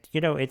 and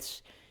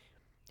it's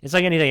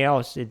like anything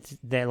else. It's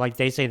that like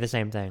they say the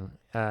same thing,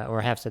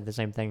 or have said the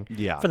same thing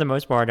Yeah. for the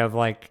most part of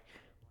like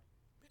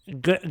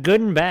good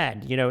and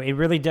bad. It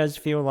really does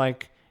feel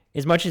like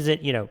as much as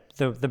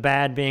the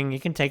bad being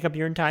it can take up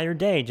your entire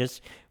day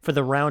just for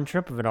the round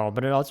trip of it all,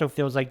 but it also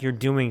feels like you're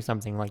doing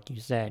something like you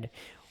said,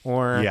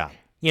 or Yeah.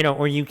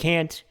 or you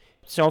can't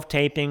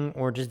self-taping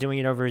or just doing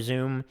it over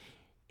Zoom.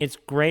 It's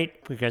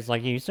great because,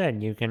 like you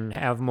said, you can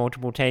have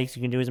multiple takes.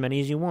 You can do as many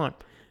as you want.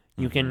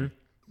 You can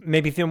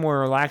maybe feel more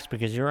relaxed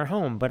because you're at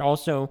home, but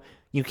also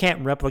you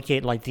can't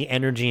replicate like the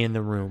energy in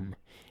the room,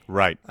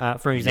 Right.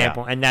 for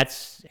example. And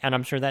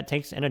I'm sure that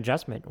takes an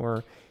adjustment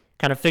or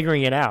kind of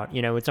figuring it out.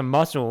 It's a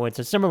muscle. It's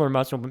a similar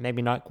muscle, but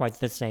maybe not quite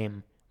the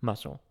same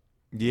muscle.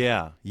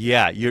 Yeah,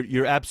 yeah,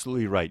 you're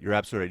absolutely right. You're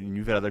absolutely right, and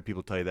you've had other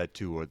people tell you that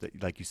too, or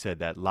like you said,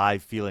 that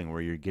live feeling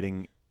where you're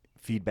getting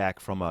feedback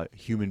from a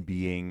human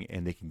being,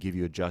 and they can give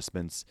you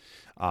adjustments,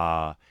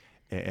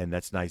 and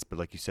that's nice. But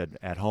like you said,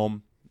 at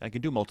home, I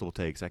can do multiple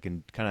takes. I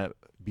can kind of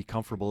be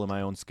comfortable in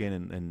my own skin,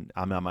 and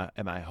I'm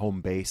at my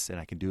home base, and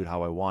I can do it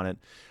how I want it.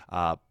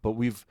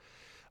 But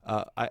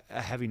I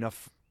have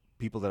enough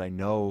people that I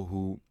know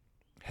who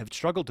have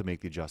struggled to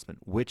make the adjustment,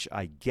 which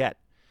I get.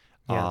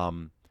 Yeah.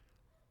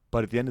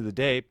 But at the end of the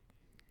day,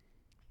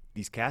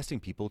 these casting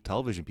people,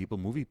 television people,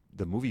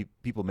 the movie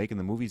people making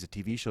the movies, the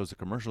TV shows, the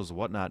commercials, and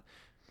whatnot,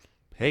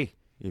 hey,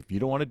 if you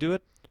don't want to do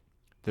it,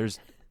 there's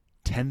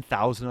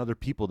 10,000 other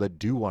people that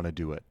do want to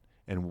do it,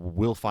 and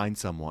we'll find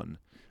someone.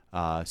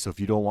 So if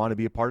you don't want to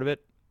be a part of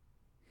it,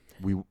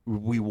 we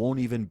won't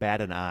even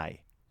bat an eye.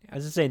 I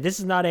was gonna say this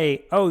is not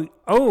a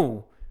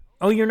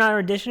you're not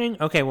auditioning?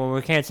 Okay, well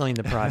we're canceling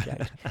the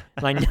project.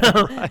 Like no,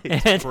 Right,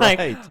 it's right.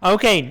 like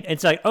okay,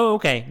 it's like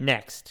okay,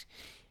 next.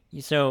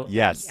 So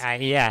Yes.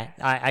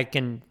 I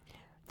can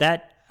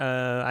that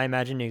I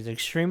imagine is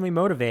extremely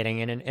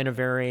motivating and in a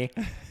very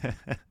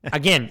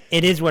again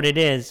it is what it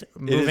is.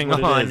 Moving what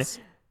it on, is.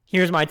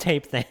 here's my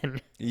tape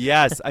then.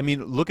 Yes, I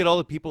mean, look at all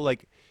the people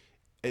like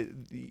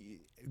the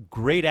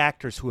great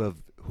actors who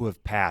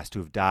have passed, who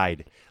have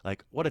died.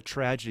 Like, what a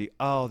tragedy!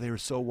 Oh, they were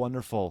so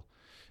wonderful.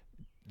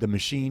 The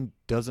machine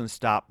doesn't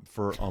stop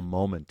for a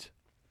moment.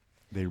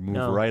 They move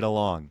No. right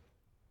along.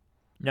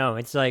 No,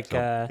 it's like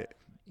So,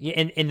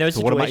 in those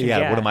so what am I? situations. Yeah,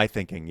 yeah. what am I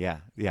thinking? Yeah,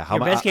 yeah. How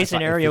Your am I- best case if I-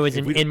 scenario if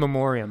is we- in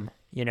memoriam,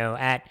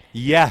 at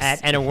Yes.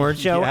 at an award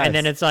show, and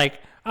then Yes. it's like,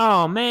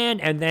 oh man,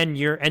 and then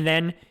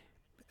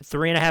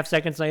 3.5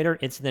 seconds later,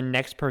 it's the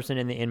next person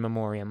in the in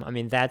memoriam. I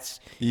mean, that's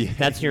Yeah,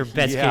 your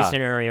best yeah. case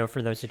scenario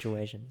for those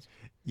situations.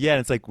 Yeah,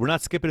 and it's like we're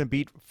not skipping a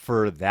beat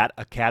for that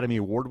Academy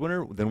Award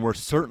winner. Then we're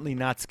certainly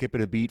not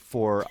skipping a beat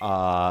for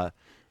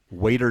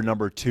waiter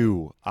number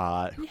 2,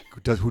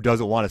 who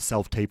doesn't want to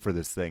self tape for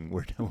this thing.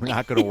 We're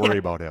not going to worry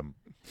about him.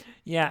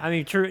 Yeah, I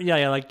mean, true.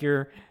 Yeah, like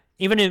you're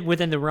even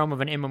within the realm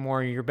of an in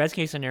memoriam, your best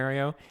case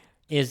scenario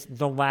is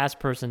the last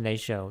person they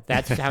show.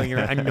 That's how you're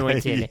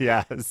anointed.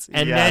 Yes.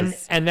 And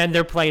yes. then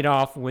they're played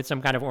off with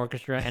some kind of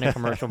orchestra and a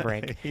commercial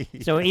break.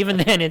 So even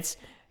then, it's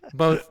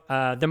both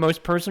the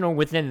most personal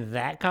within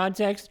that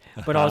context,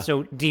 but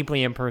also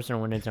deeply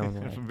impersonal in its own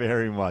way.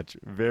 Very much.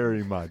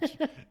 Very much.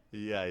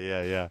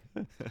 Yeah.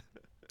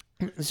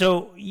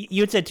 So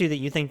you had said too that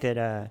you think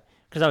that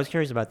because I was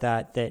curious about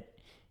that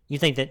you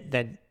think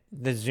that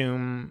the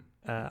Zoom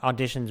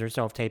auditions are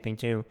self-taping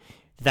too.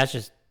 That's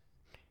just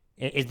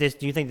is this?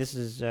 Do you think this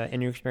is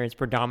in your experience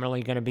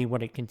predominantly going to be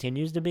what it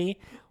continues to be,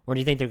 or do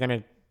you think they're going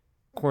to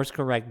course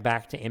correct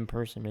back to in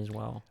person as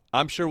well?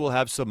 I'm sure we'll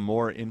have some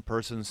more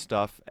in-person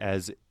stuff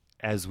as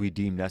we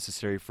deem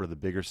necessary for the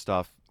bigger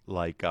stuff.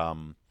 Like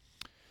the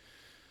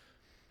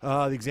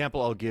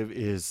example I'll give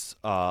is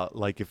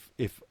like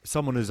if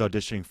someone is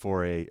auditioning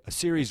for a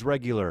series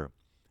regular,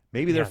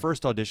 maybe their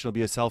first audition will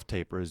be a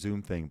self-tape or a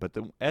Zoom thing. But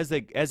as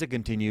it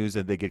continues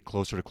and they get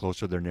closer to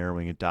closer, they're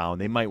narrowing it down.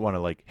 They might want to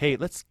like, hey,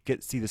 let's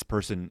see this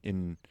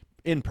person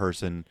in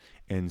person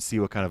and see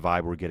what kind of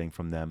vibe we're getting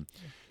from them.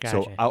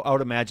 Gotcha. So I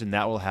would imagine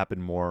that will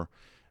happen more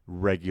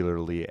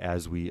regularly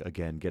as we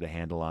again get a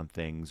handle on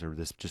things, or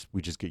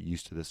we just get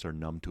used to this or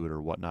numb to it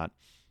or whatnot.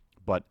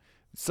 But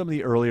some of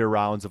the earlier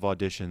rounds of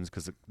auditions,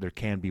 because there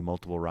can be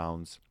multiple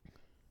rounds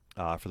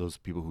for those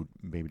people who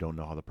maybe don't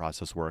know how the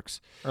process works.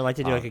 Or like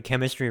to do like a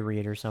chemistry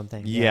read or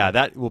something. Yeah,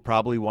 that we'll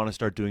probably want to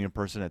start doing in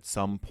person at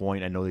some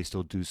point. I know they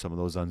still do some of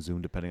those on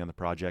Zoom depending on the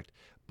project.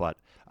 But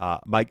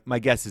my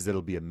guess is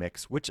it'll be a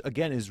mix, which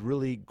again is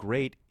really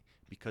great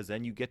because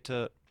then you get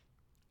to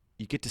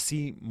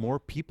see more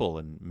people,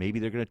 and maybe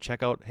they're going to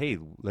check out, hey,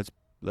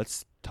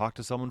 let's talk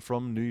to someone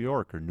from New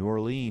York or New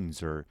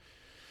Orleans or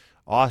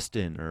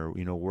Austin or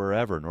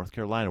wherever, North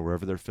Carolina,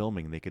 wherever they're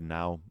filming. They can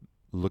now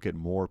look at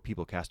more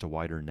people, cast a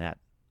wider net.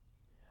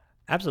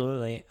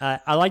 Absolutely.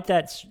 I like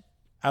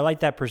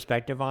that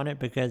perspective on it,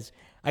 because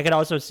I could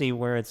also see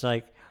where it's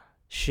like,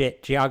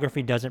 shit,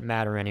 geography doesn't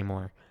matter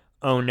anymore.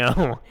 Oh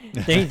no.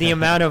 the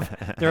amount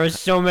of, there are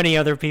so many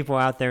other people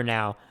out there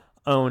now.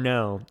 Oh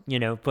no.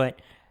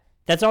 But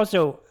that's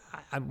also,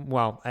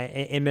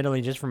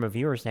 admittedly, just from a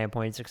viewer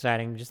standpoint, it's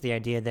exciting. Just the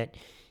idea that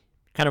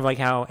kind of like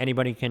how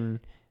anybody can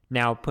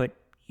now put,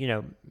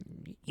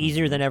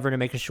 easier than ever to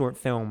make a short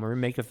film or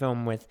make a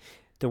film with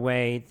the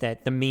way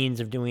that the means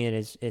of doing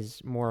it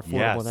is more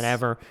affordable than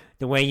ever.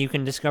 The way you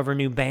can discover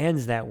new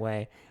bands that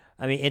way.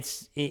 I mean,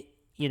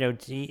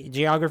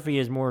 geography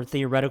is more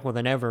theoretical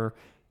than ever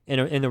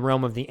in the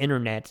realm of the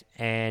internet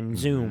and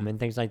Zoom and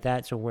things like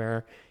that. So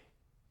where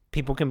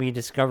people can be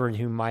discovered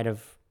who might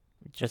have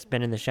just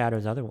been in the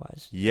shadows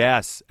otherwise.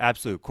 Yes,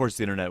 absolutely. Of course,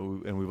 the internet,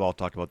 and we've all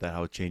talked about that,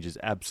 how it changes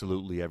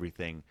absolutely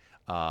everything,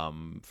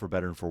 for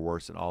better and for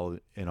worse, and all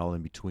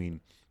in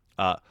between.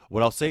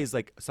 What I'll say is,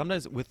 like,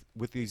 sometimes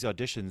with these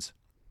auditions,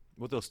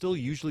 what they'll still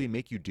usually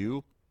make you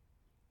do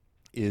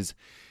is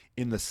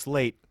in the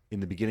slate,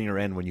 in the beginning or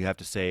end, when you have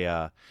to say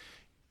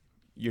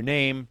your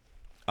name,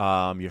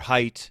 your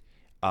height,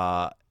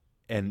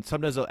 and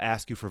sometimes they'll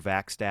ask you for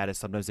vax status,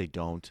 sometimes they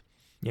don't.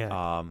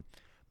 Yeah.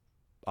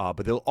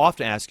 But they'll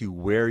often ask you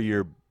where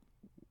you're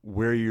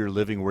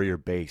living, where you're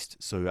based.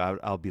 So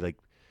I'll be like,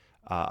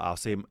 I'll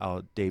say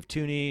Dave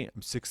Tooney,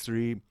 I'm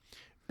 6'3",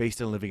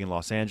 based and living in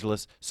Los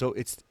Angeles. So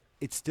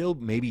it still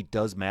maybe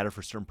does matter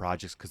for certain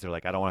projects, because they're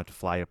like, I don't want to have to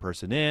fly a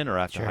person in, or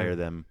I have to hire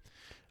them.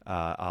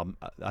 I'd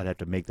have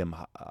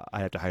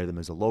to hire them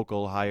as a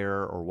local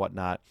hire or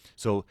whatnot.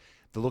 So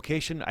the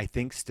location, I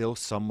think, still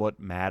somewhat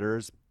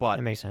matters, but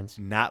that makes sense.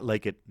 Not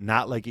like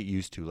it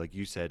used to. Like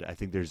you said, I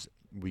think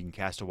we can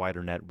cast a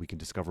wider net. We can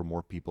discover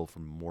more people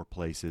from more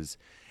places,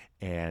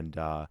 and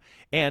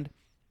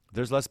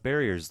there's less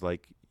barriers.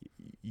 Like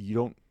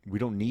we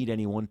don't need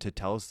anyone to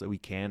tell us that we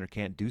can or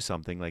can't do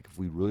something. Like if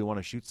we really want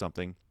to shoot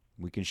something,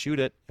 we can shoot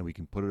it and we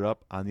can put it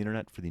up on the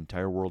internet for the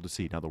entire world to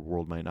see. Now the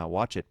world might not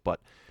watch it, but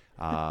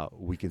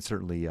we can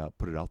certainly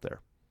put it out there.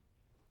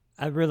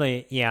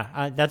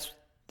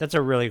 That's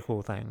a really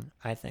cool thing,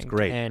 I think. It's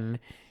great. And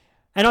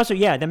also,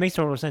 that makes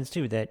total sense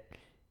too. That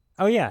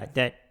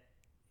vax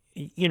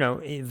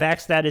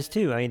status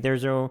too. I mean,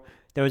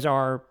 those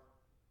are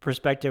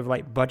perspective,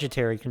 like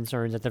budgetary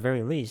concerns at the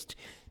very least,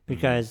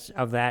 because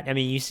of that. I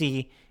mean, you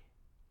see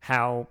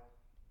how,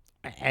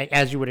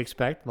 as you would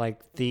expect, like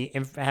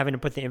having to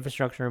put the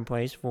infrastructure in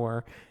place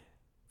for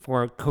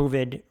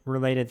COVID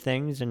related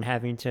things and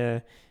having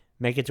to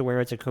make it to where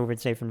it's a COVID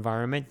safe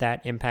environment,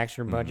 that impacts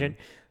your budget.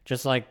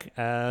 Just like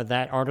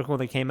that article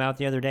that came out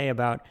the other day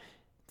about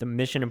the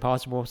Mission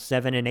Impossible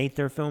 7 and 8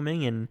 they're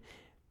filming, and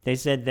they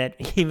said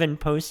that even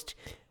post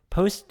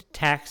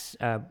tax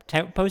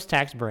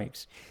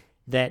breaks,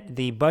 that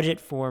the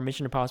budget for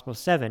Mission Impossible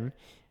 7,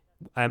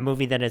 a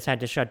movie that has had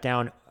to shut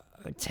down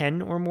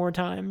 10 or more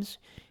times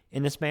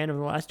in the span of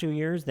the last 2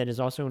 years, that is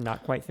also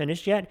not quite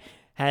finished yet,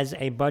 has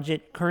a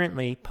budget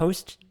currently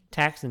post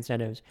tax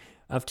incentives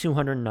of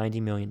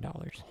 $290 million.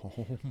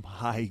 Oh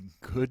my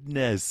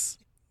goodness!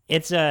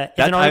 It's an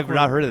article. I've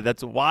not heard of it.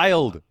 That's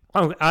wild.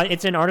 Oh,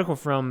 it's an article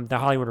from The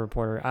Hollywood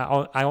Reporter.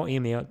 I'll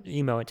email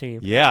it to you.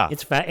 Yeah,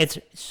 it's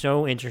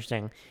so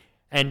interesting.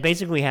 And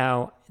basically,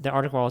 how the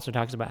article also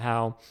talks about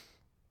how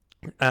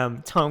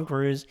Tom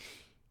Cruise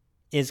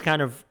is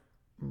kind of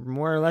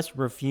more or less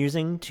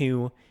refusing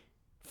to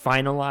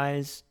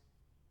finalize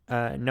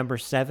number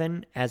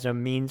 7 as a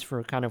means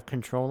for kind of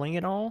controlling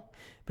it all,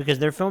 because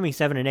they're filming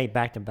 7 and 8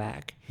 back to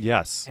back.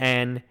 Yes.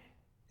 And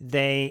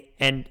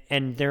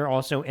they're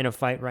also in a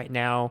fight right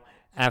now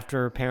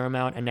after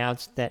Paramount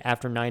announced that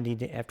after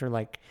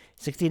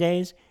 60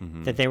 days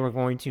that they were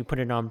going to put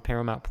it on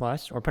Paramount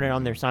Plus or put it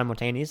on there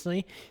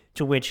simultaneously,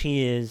 to which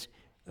he is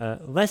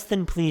less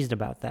than pleased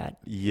about that.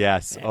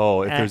 Yes.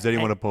 Oh, if there's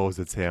anyone opposed,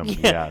 it's him.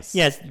 Yes.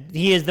 Yes,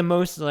 he is the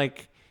most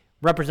like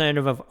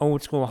representative of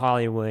old school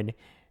Hollywood,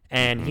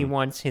 and he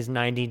wants his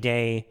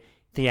 90-day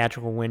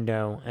theatrical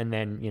window, and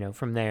then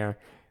from there.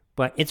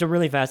 But it's a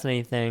really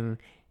fascinating thing.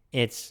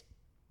 It's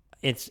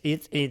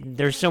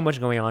there's so much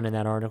going on in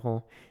that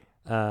article.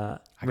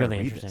 Really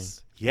interesting.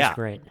 This. Yeah, it's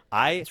great.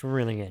 It's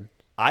really good.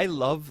 I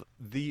love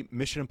the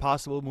Mission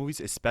Impossible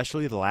movies,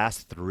 especially the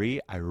last 3.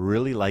 I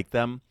really like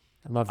them.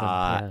 I love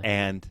them.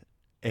 Yeah.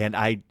 And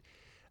I,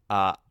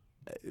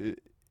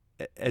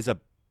 as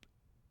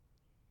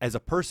a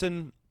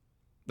person,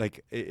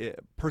 like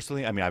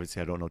personally, I mean,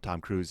 obviously, I don't know Tom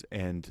Cruise,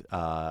 and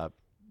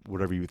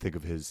whatever you think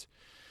of his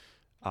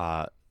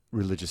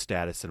religious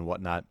status and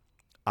whatnot,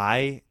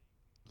 I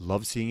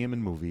love seeing him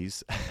in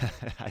movies.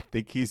 I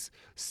think he's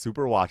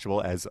super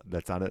watchable, as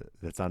that's on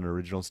an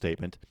original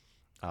statement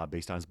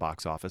based on his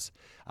box office.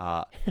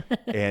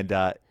 And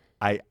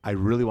I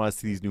really want to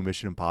see these new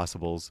Mission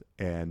Impossibles,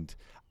 and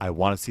I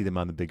want to see them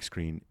on the big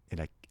screen,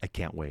 and I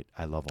can't wait.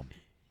 I love them.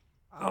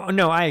 Oh,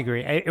 no, I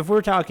agree. If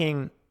we're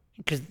talking,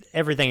 because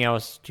everything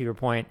else, to your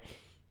point,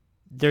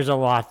 there's a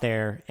lot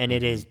there, and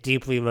it is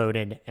deeply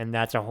loaded, and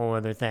that's a whole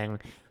other thing.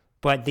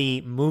 But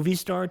the movie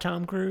star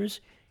Tom Cruise,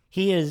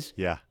 he is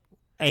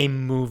a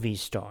movie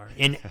star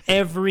in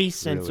every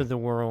sense of the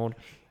word,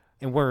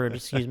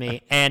 excuse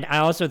me. And I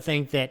also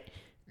think that,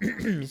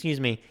 excuse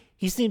me,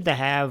 he seems to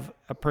have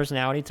a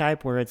personality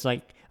type where it's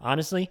like,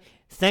 honestly,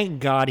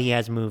 thank God he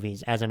has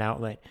movies as an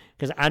outlet,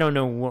 because I don't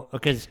know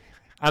because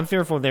I'm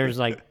fearful there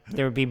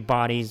would be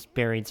bodies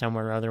buried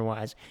somewhere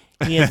otherwise.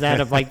 He is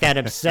that of like that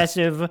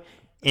obsessive,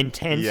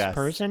 intense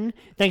person.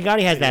 Thank God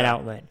he has that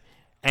outlet.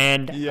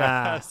 And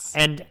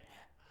and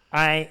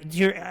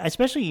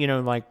especially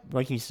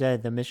like you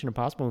said, the Mission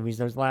Impossible movies,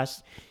 those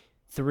last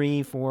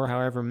 3, 4,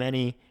 however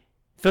many,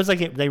 feels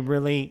like they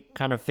really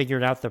kind of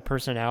figured out the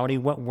personality,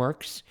 what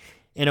works,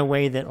 in a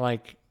way that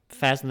like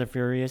Fast and the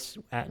Furious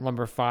at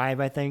number 5,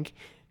 I think,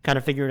 kind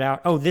of figured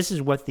out, oh, this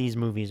is what these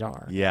movies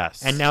are.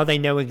 Yes. And now they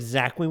know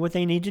exactly what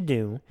they need to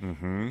do.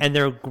 Mm-hmm. And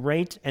they're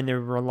great, and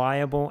they're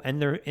reliable,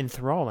 and they're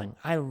enthralling.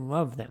 I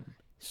love them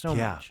so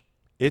much.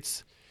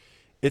 It's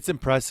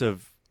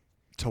impressive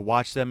to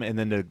watch them, and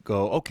then to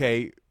go,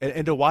 okay,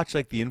 and to watch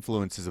like the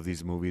influences of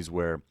these movies,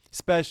 where,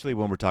 especially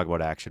when we're talking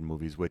about action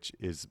movies, which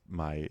is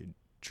my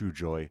true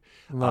joy.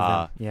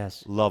 Love them,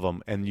 yes. Love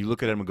them. And you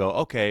look at them and go,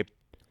 okay,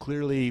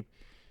 clearly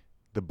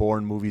the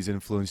Bourne movies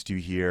influenced you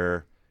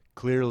here.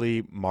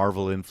 Clearly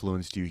Marvel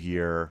influenced you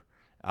here.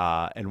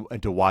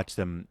 And to watch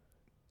them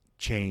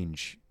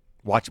change,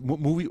 watch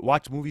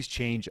movies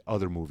change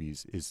other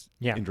movies is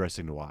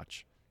interesting to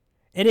watch.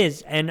 It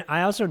is. And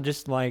I also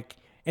just like,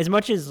 as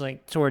much as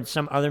like towards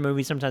some other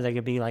movies, sometimes I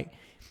could be like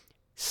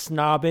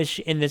snobbish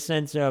in the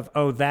sense of,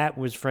 oh, that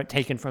was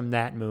taken from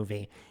that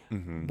movie.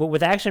 Mm-hmm. But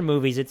with action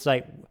movies, it's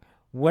like,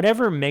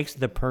 whatever makes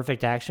the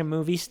perfect action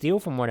movie, steal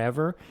from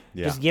whatever.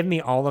 Yeah. Just give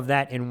me all of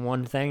that in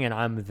one thing, and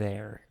I'm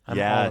there. I'm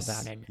all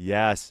about it.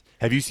 Yes.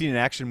 Have you seen an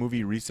action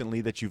movie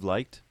recently that you've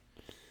liked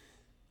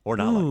or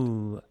not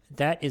liked?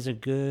 That is a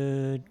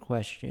good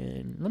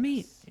question.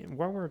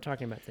 While we're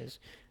talking about this,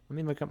 let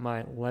me look up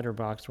my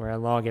Letterboxd where I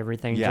log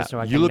everything just so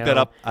I can know. You look that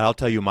up, and I'll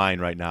tell you mine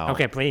right now.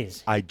 Okay,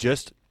 please. My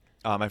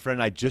friend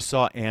and I just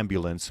saw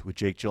Ambulance with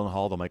Jake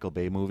Gyllenhaal, the Michael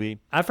Bay movie.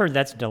 I've heard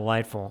that's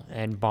delightful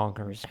and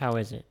bonkers. How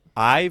is it?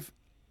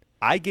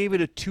 I gave it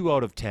a 2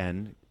 out of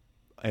 10,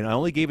 and I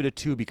only gave it a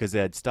 2 because it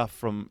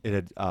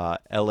had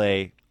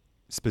L.A.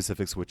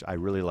 specifics, which I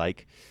really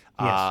like.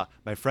 Yes.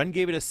 My friend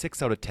gave it a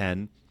 6 out of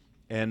 10,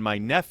 and my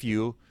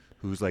nephew,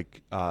 who's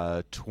like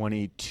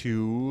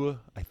 22,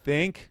 I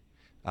think,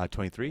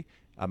 23,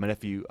 my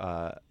nephew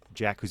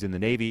Jack, who's in the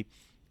Navy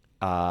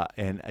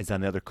and is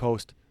on the other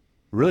coast,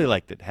 really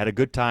liked it. Had a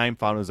good time.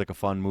 Found it was like a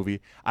fun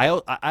movie. I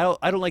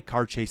don't like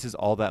car chases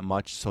all that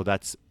much, so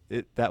that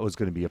was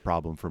going to be a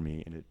problem for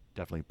me, and it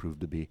definitely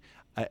proved to be.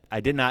 I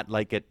did not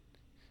like it.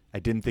 I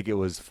didn't think it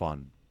was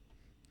fun.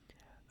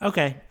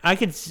 Okay, I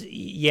could.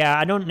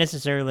 I don't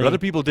necessarily. But other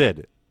people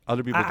did.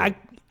 Did.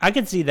 I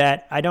could see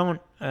that. I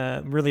don't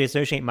really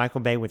associate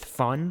Michael Bay with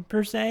fun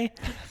per se.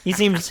 He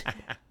seems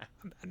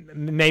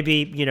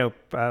maybe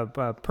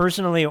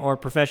personally or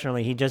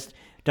professionally, he just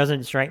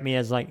doesn't strike me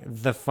as like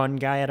the fun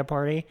guy at a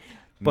party.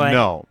 But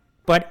no.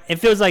 But it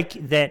feels like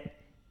that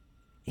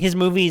his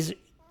movies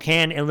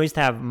can at least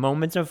have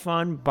moments of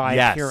fun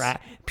by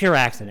pure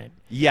accident.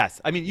 Yes,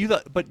 I mean you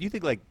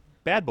think like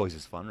Bad Boys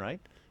is fun, right?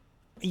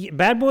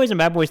 Bad Boys and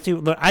Bad Boys 2.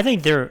 Look, I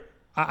think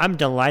I'm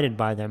delighted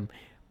by them,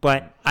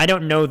 but I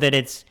don't know that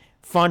it's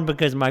fun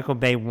because Michael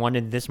Bay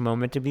wanted this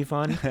moment to be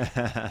fun.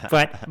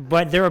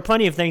 but there are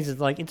plenty of things. It's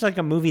like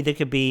a movie that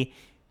could be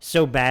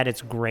so bad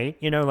it's great.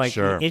 You know, like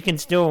Sure. it can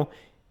still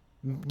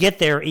get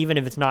there even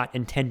if it's not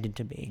intended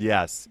to be.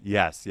 Yes.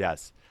 Yeah,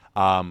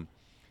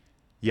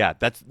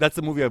 that's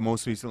the movie I've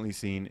most recently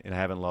seen, and I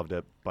haven't loved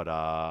it. But do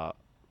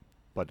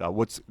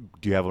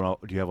you have one?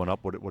 Do you have one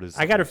up? What is?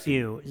 I got a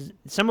few,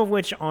 some of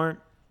which aren't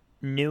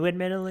new,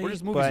 admittedly. What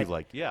is movies but, you've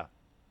liked? Yeah.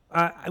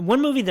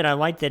 One movie that I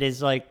liked that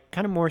is like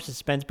kind of more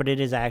suspense, but it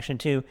is action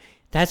too.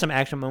 It has some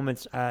action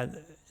moments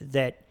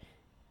that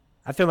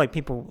I feel like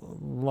people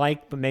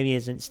like, but maybe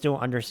isn't still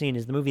underseen.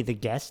 Is the movie The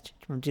Guest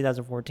from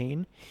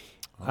 2014?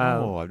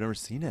 Oh, I've never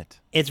seen it.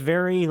 It's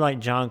very like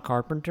John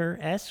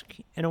Carpenter-esque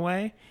in a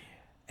way,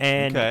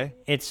 and Okay.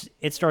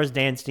 it stars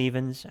Dan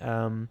Stevens,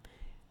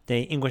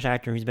 the English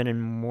actor who's been in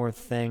more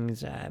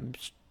things. I'm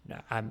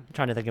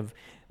trying to think of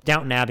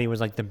Downton Abbey was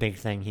like the big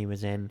thing he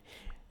was in.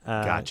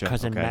 Gotcha.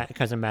 Cousin Okay.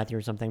 Cousin Matthew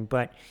or something,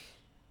 but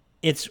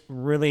it's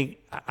really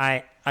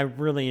I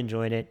really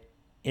enjoyed it.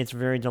 It's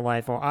very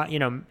delightful.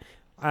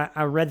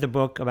 I read the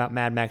book about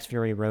Mad Max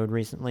Fury Road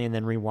recently and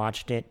then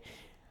rewatched it.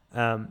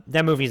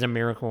 That movie is a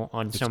miracle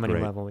on so many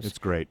great. levels. It's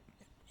great.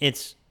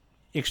 It's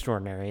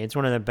extraordinary. It's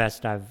one of the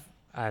best I've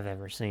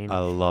ever seen. I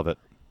love it.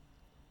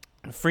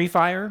 Free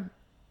Fire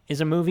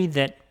is a movie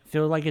that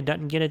feels like it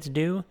doesn't get its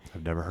due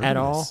I've never heard at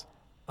of all. this.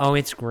 Oh,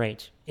 it's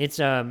great. It's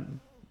from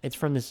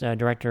this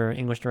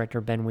English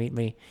director Ben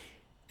Wheatley,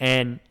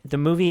 and the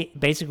movie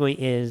basically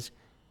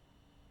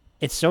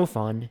it's so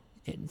fun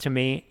to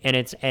me, and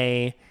it's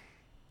a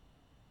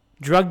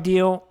drug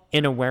deal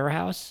in a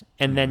warehouse,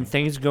 and then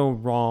things go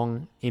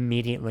wrong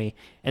immediately,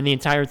 and the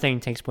entire thing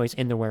takes place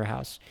in the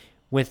warehouse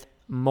with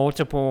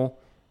multiple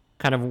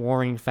kind of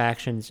warring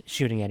factions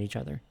shooting at each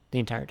other the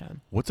entire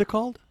time. What's it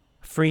called?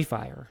 Free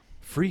Fire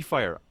Free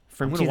Fire.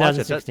 from I'm gonna watch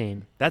it.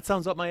 2016. That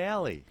sounds up my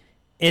alley.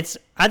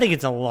 I think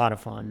it's a lot of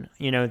fun.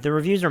 You know, the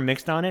reviews are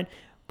mixed on it,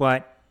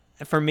 but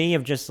for me,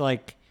 of just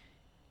like,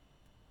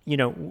 you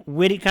know,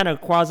 witty, kind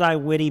of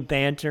quasi-witty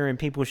banter and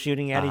people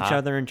shooting at each Uh-huh.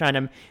 other and trying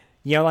to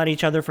yell at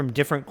each other from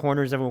different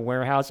corners of a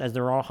warehouse as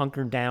they're all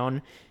hunkered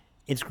down.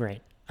 It's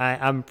great. I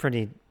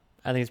think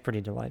it's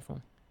pretty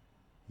delightful.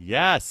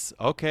 Yes.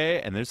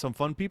 Okay. And there's some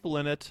fun people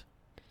in it.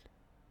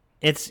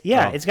 It's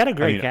got a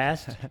great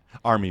cast.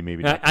 Army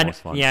maybe not the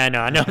most fun. Yeah, I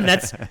know. And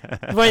that's the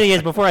funny thing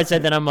is, before I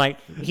said that, I'm like,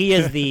 he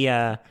is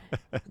the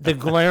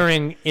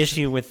glaring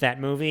issue with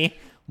that movie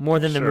more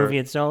than the Sure. movie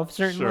itself.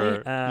 Certainly.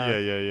 Sure.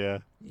 Yeah.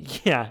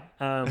 Yeah.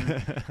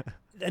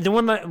 The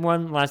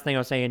one last thing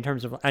I'll say in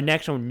terms of an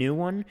actual new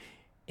one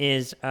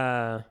is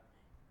what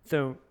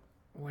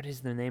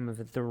is the name of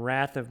it? The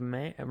Wrath of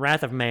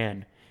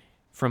Man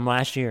from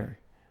last year,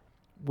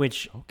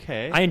 which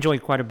Okay. I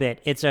enjoyed quite a bit.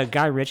 It's a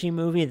Guy Ritchie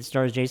movie that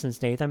stars Jason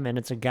Statham, and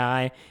it's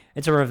a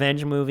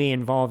revenge movie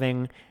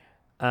involving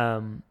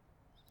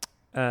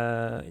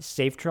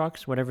safe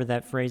trucks, whatever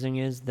that phrasing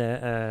is.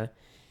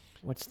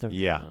 What's the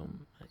Yeah.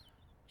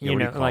 you what do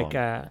know, you call like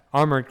 'em?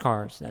 Armored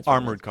cars. That's what it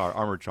is.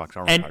 Armored trucks,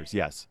 And- cars.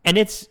 Yes. And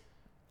it's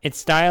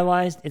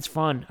stylized. It's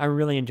fun. I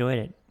really enjoyed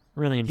it.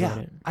 Really enjoyed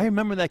Yeah, it. I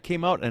remember that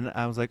came out, and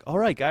I was like, "All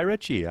right, Guy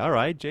Ritchie. All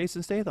right,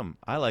 Jason Statham.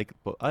 I like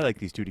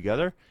these two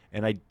together."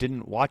 And I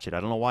didn't watch it. I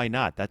don't know why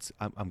not.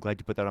 I'm glad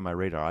you put that on my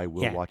radar. I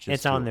will watch this.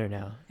 It's on there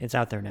now. It's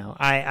out there now.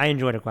 I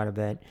enjoyed it quite a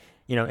bit.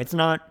 You know, it's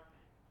not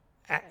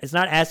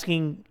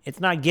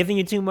giving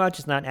you too much.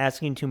 It's not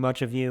asking too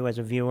much of you as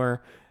a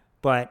viewer,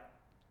 but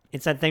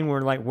it's that thing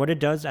where like what it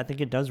does, I think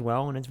it does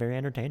well, and it's very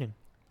entertaining.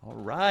 All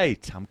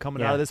right, I'm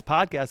coming out Yeah. of this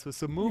podcast with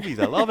some movies.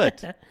 I love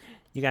it.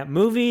 You got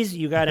movies.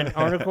 You got an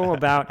article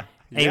about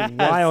a Yes.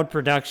 wild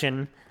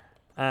production.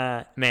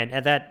 Man,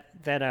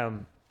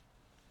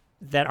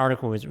 that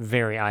article was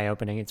very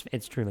eye-opening.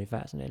 It's truly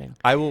fascinating.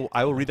 I will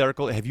read the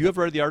article. Have you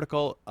ever read the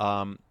article?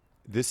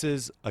 This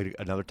is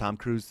another Tom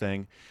Cruise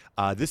thing.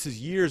 This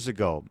is years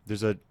ago.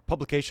 There's a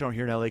publication out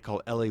here in LA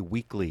called LA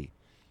Weekly.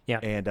 Yeah.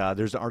 And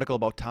there's an article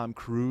about Tom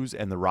Cruise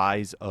and the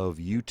rise of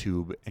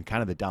YouTube and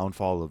kind of the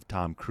downfall of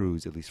Tom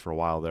Cruise, at least for a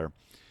while there.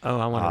 Oh,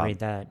 I want to read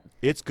that.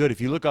 It's good. If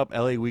you look up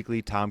LA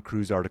Weekly Tom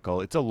Cruise article,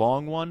 it's a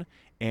long one,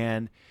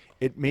 and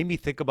it made me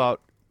think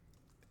about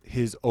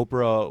his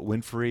Oprah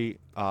Winfrey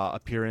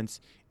appearance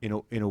in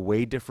a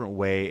way different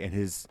way, and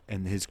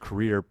his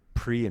career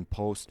pre and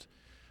post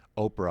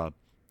Oprah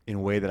in a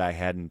way that I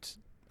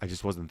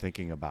just wasn't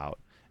thinking about.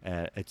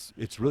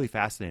 It's really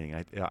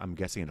fascinating. I'm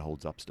guessing it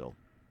holds up still.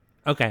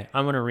 Okay,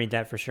 I'm going to read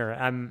that for sure.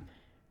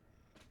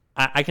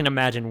 I can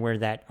imagine where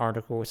that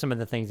article, some of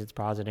the things it's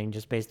positing,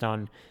 just based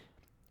on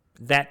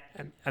that.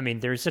 I mean,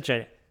 there's such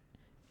a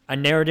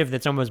narrative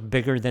that's almost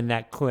bigger than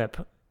that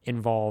clip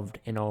involved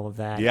in all of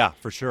that. Yeah,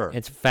 for sure.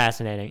 It's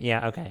fascinating.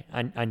 Yeah, okay.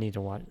 I need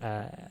to watch.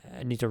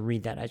 I need to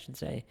read that, I should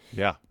say.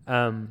 Yeah.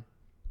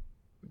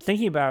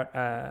 Thinking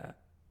about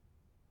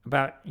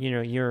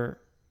you're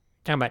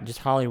talking about just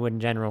Hollywood in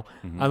general.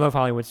 Mm-hmm. I love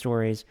Hollywood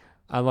stories.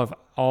 I love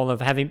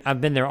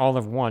I've been there all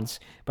of once,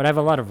 but I have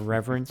a lot of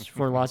reverence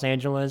for Los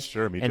Angeles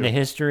Sure, me and too. the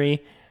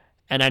history.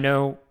 And I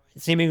know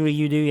seemingly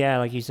you do, yeah,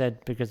 like you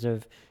said, because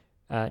of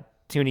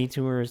Toonie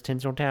Tours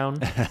Tinseltown,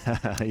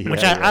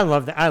 which I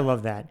love that. I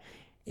love that.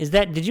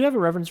 Did you have a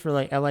reference for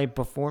like LA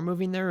before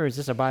moving there, or is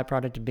this a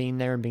byproduct of being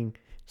there and being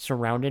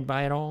surrounded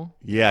by it all?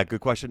 Yeah,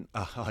 good question.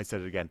 I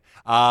said it again.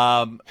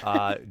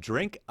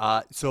 Drink.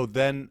 This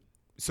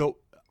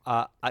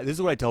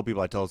is what I tell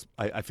people. I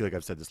feel like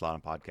I've said this a lot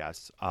on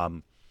podcasts.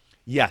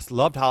 Yes,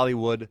 loved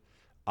Hollywood,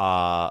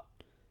 or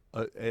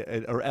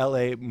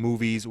LA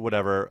movies,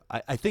 whatever.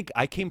 I think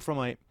I came from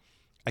a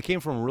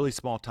really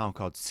small town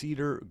called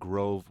Cedar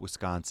Grove,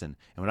 Wisconsin.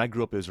 And when I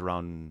grew up, it was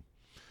around,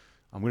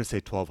 I'm going to say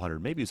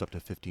 1,200, maybe it was up to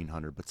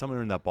 1,500, but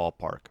somewhere in that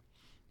ballpark.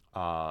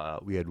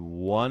 We had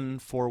one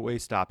four-way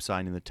stop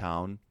sign in the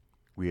town.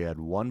 We had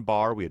one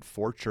bar. We had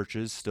 4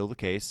 churches, still the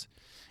case.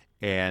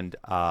 And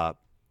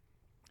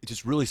it's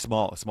just really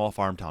small, a small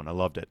farm town. I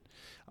loved it,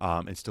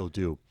 and still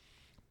do.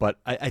 But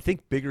I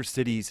think bigger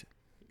cities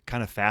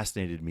kind of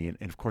fascinated me. And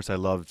of course, I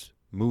loved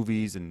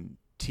movies and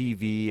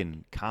TV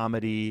and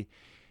comedy,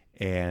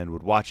 and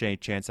would watch any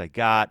chance I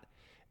got.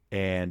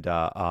 And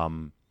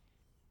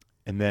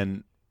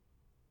then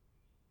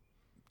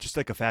just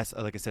like I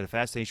said, a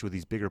fascination with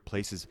these bigger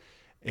places.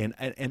 And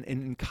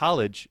in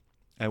college,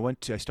 I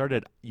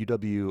started at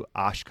UW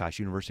Oshkosh,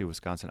 University of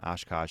Wisconsin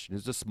Oshkosh. And it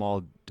was a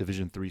small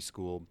Division III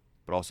school,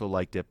 but also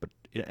liked it. But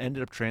it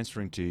ended up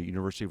transferring to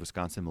University of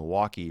Wisconsin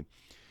Milwaukee,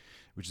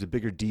 which is a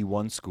bigger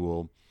D1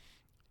 school.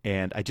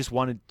 And I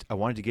wanted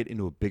to get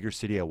into a bigger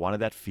city. I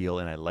wanted that feel,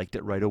 and I liked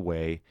it right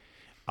away.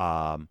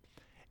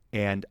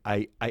 And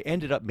I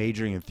ended up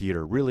majoring in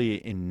theater, really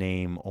in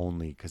name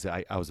only, because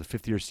I was a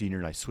fifth-year senior,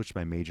 and I switched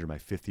my major my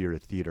fifth year to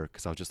theater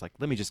because I was just like,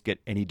 let me just get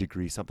any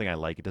degree, something I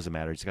like. It doesn't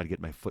matter. I just got to get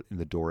my foot in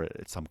the door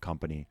at some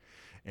company,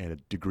 and a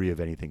degree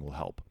of anything will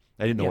help.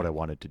 I didn't know what I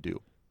wanted to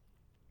do.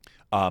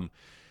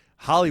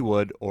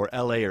 Hollywood or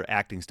LA or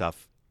acting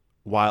stuff,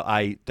 while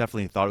I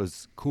definitely thought it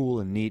was cool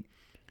and neat,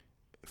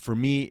 for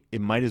me,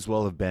 it might as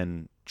well have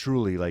been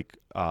truly like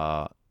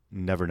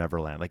Never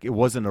Neverland. Like, it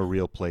wasn't a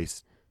real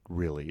place.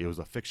 Really, it was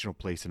a fictional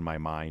place in my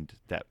mind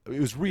that it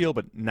was real,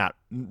 but not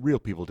real.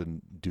 People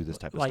didn't do this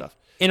type of stuff.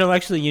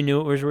 Intellectually, you knew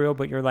it was real,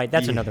 but you're like,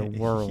 that's another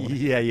world.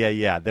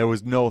 Yeah. There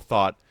was no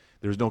thought.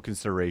 There was no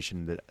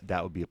consideration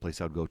that would be a place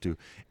I would go to.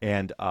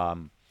 And I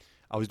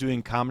was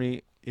doing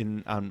comedy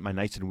on my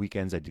nights and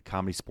weekends. I did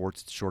comedy,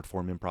 sports, short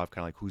form improv, kind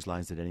of like Whose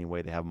Lines It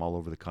Anyway. They have them all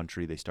over the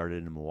country. They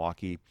started in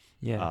Milwaukee.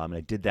 Yeah. And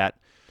I did that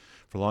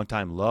for a long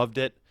time. Loved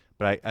it.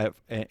 But I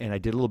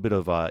did a little bit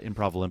of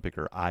Improv Olympic,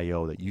 or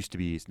IO, that used to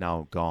be, it's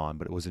now gone,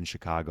 but it was in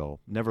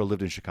Chicago. Never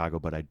lived in Chicago,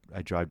 but I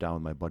drive down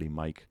with my buddy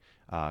Mike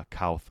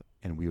Kauth,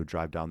 and we would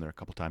drive down there a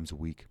couple times a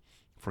week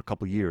for a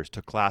couple years.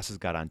 Took classes,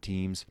 got on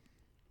teams,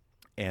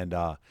 and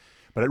but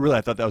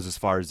I thought that was as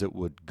far as it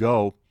would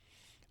go.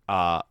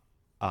 In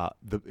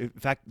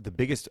fact,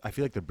 I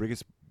feel like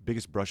the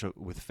biggest brush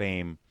with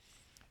fame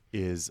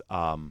is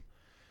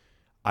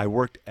I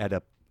worked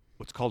at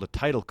what's called a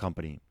title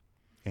company.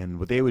 And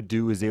what they would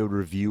do is they would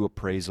review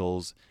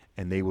appraisals,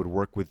 and they would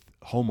work with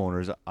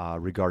homeowners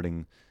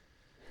regarding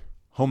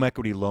home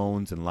equity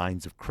loans and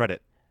lines of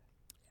credit.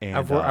 And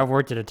I've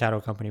worked at a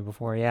title company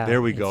before. Yeah.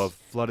 There we go.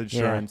 Flood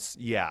insurance.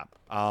 Yeah.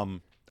 I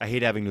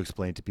hate having to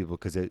explain to people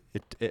because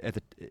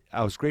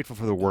I was grateful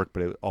for the work,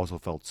 but it also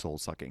felt soul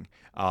sucking.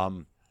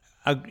 Let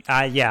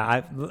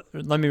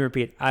me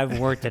repeat. I've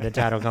worked at a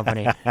title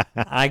company.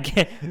 I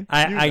get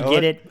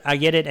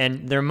it,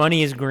 and their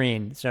money is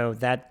green, so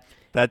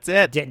that's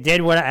it.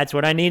 That's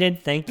what I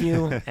needed. Thank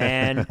you.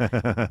 And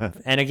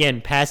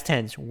again, past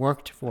tense,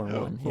 worked for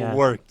one. Yeah.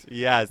 Worked.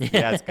 Yes.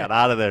 Got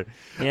out of there.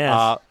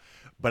 Yes.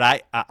 But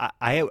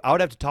I would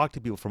have to talk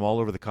to people from all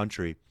over the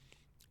country,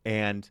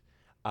 and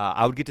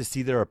I would get to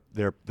see the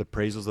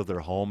appraisals of their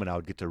home, and I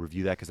would get to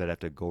review that because I'd have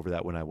to go over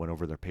that when I went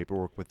over their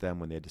paperwork with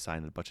them when they had to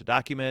sign a bunch of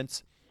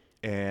documents,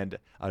 and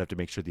I'd have to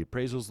make sure the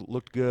appraisals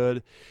looked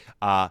good.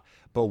 But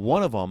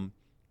one of them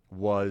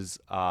was.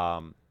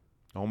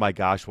 Oh my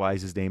gosh, why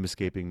is his name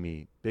escaping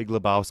me? Big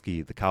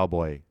Lebowski, the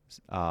cowboy.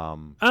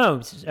 Sam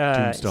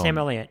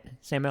Elliott.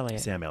 Sam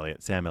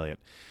Elliott.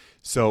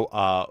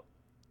 So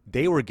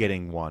they were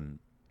getting one,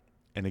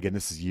 and again,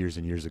 this is years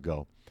and years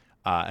ago.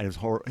 And it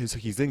was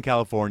he's in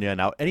California.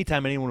 Now,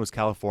 anytime anyone was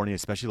California,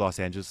 especially Los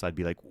Angeles, I'd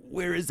be like,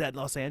 where is that in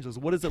Los Angeles?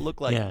 What does it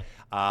look like? Yeah.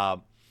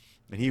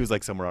 And he was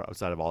like somewhere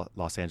outside of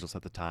Los Angeles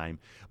at the time.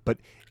 But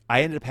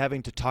I ended up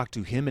having to talk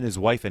to him and his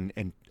wife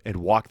and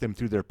walk them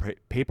through their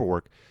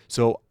paperwork.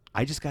 So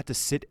I just got to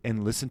sit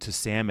and listen to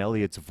Sam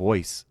Elliott's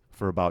voice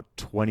for about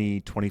 20,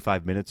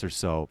 25 minutes or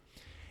so.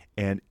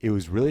 And it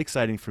was really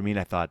exciting for me. And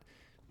I thought,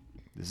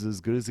 this is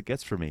as good as it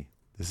gets for me.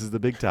 This is the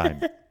big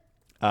time.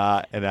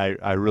 And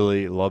I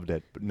really loved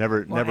it, but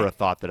never a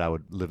thought that I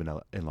would live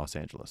in Los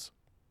Angeles.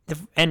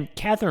 And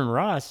Catherine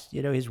Ross,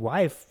 his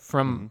wife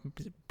from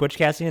Butch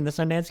Cassidy and the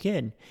Sundance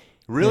Kid.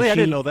 Really? I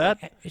didn't know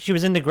that. She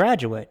was in The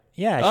Graduate.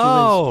 Yeah. She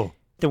was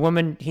the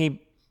woman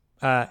he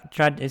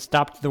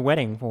stopped the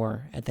wedding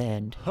for at the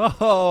end.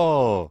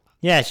 Oh.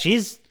 Yeah,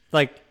 she's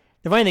like,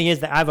 the funny thing is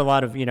that I have a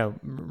lot of,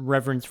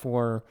 reverence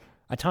for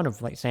a ton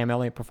of like Sam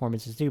Elliott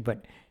performances too,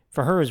 but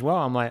for her as well,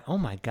 I'm like, oh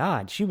my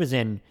God, she was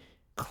in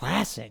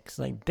classics,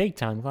 like big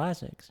time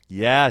classics.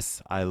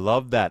 Yes, I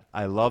love that.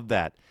 I love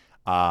that.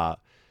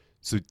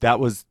 So that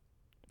was,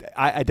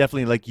 I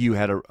definitely, like you,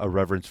 had a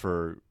reverence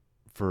for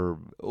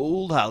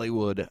old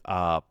Hollywood.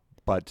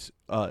 But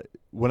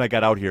when I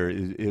got out here,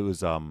 it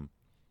was I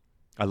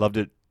loved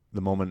it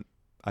the moment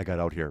I got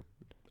out here,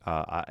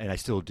 and I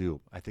still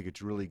do. I think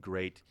it's really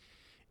great,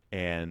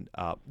 and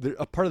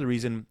a part of the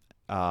reason,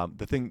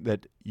 the thing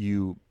that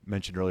you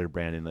mentioned earlier,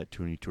 Brandon, that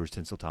Toonie Tours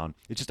Tinseltown,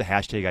 it's just a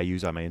hashtag I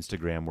use on my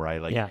Instagram where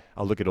I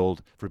I'll look at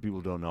old, for people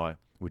who don't know,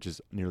 which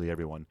is nearly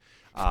everyone.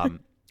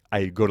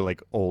 I go to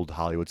like old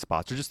Hollywood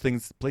spots or just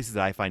places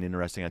that I find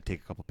interesting. I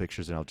take a couple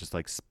pictures and I'll just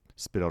like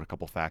spit out a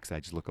couple facts that I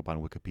just look up on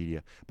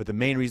Wikipedia. But the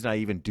main reason I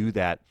even do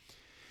that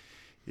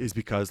is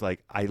because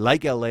like I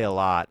like LA a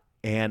lot,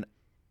 and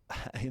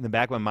in the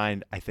back of my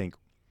mind I think,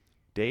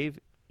 Dave,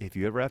 if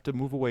you ever have to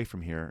move away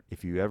from here,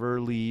 if you ever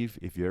leave,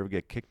 if you ever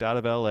get kicked out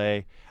of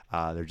LA,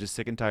 they're just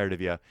sick and tired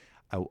of you.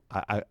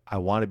 I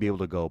want to be able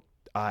to go,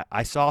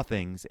 I saw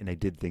things and I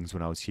did things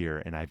when I was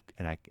here, and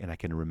I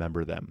can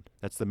remember them.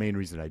 That's the main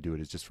reason I do it,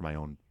 is just for my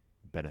own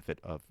benefit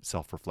of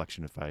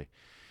self-reflection if I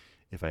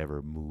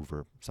ever move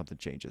or something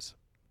changes.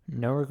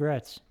 No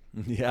regrets.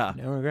 Yeah.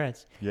 No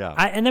regrets. Yeah.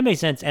 And that makes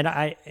sense.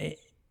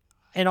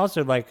 And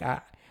also like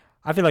I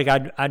feel like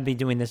I'd be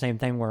doing the same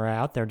thing where I'm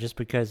out there, just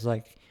because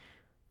like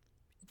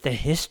the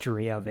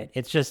history of it.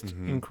 It's just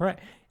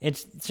incredible.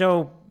 It's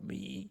so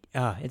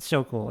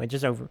cool. It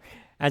just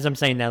as I'm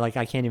saying that, like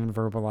I can't even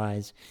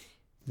verbalize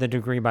the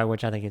degree by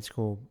which I think it's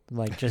cool.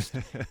 Like just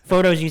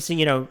photos you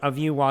see, of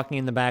you walking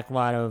in the back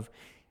lot of.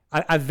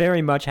 I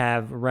very much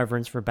have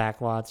reverence for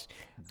backlots.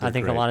 I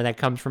think a lot of that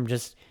comes from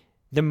just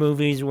the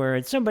movies where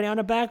it's somebody on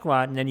a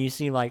backlot, and then you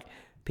see like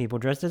people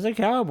dressed as a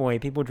cowboy,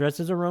 people dressed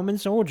as a Roman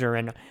soldier,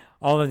 and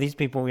all of these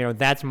people.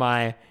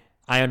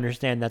 I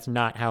understand that's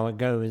not how it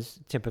goes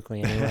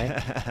typically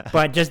anyway,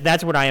 but just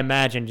that's what I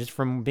imagine just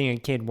from being a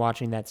kid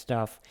watching that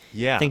stuff.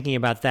 Yeah. Thinking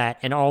about that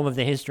and all of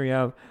the history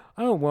of,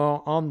 oh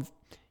well, on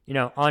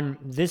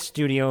this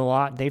studio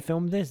lot they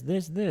filmed this,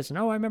 and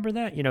oh I remember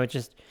that. It's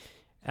just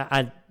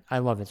I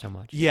love it so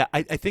much. Yeah,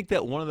 I think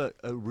that one of the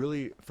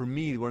really, for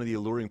me, one of the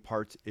alluring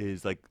parts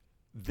is like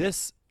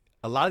this.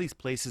 A lot of these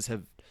places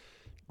have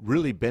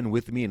really been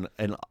with me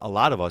and a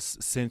lot of us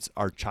since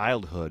our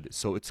childhood.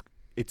 So it's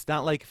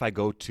not like if I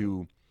go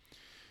to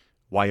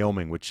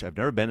Wyoming, which I've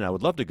never been and I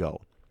would love to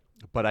go,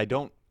 but I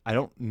don't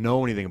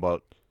know anything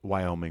about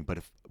Wyoming. But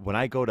when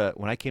I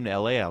came to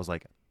LA, I was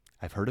like,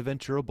 I've heard of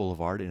Ventura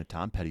Boulevard in a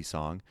Tom Petty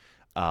song.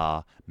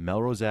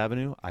 Melrose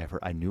Avenue,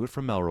 I knew it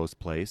from Melrose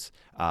Place.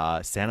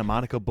 Santa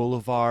Monica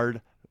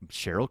Boulevard,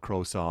 Sheryl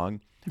Crow song.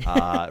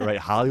 Right,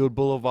 Hollywood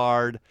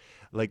Boulevard.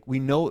 Like we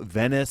know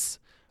Venice.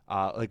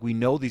 Like we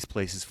know these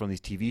places from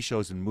these TV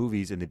shows and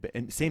movies, and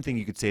same thing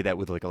you could say that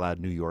with like a lot of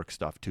New York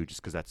stuff too,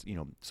 just because that's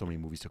so many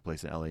movies took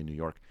place in LA and New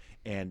York,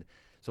 and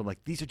so I'm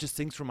like, these are just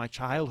things from my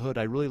childhood.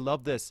 I really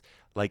love this.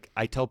 Like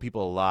I tell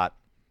people a lot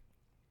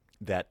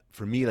that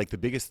for me, like the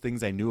biggest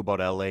things I knew about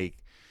LA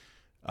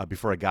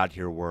before I got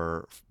here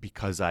were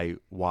because I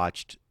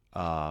watched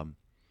White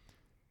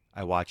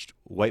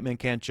Men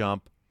Can't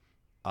Jump,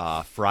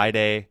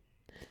 Friday,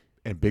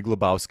 and Big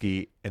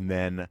Lebowski, and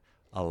then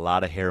a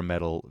lot of hair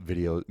metal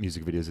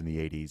music videos in the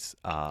 80s.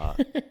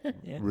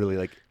 Yeah. Really,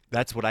 like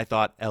that's what I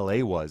thought LA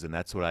was, and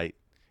that's what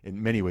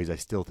in many ways I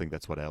still think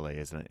that's what LA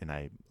is, and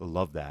I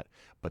love that.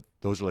 But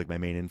those are like my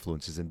main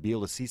influences, and be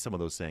able to see some of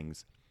those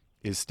things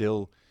is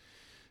still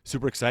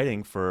super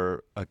exciting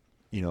for a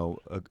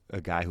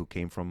guy who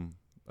came from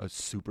a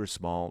super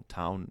small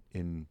town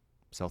in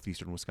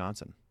southeastern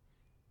Wisconsin.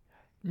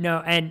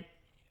 No, and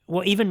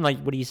well, even like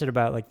what you said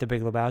about like the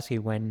Big Lebowski,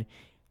 when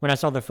I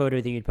saw the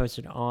photo that you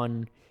posted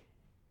on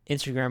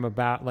Instagram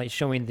about like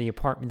showing the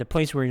apartment, the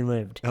place where he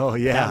lived. Oh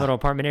yeah, that little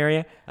apartment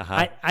area.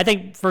 Uh-huh. I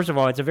think first of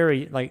all, it's a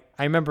very like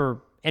I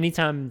remember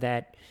anytime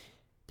that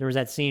there was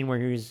that scene where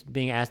he was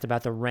being asked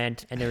about the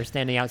rent and they were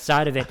standing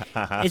outside of it.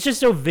 It's just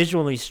so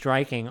visually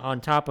striking on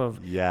top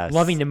of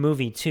loving the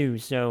movie too.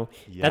 So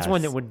that's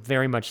one that would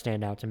very much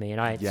stand out to me. And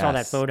I saw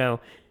that photo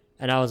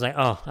and I was like,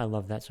 oh, I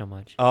love that so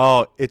much.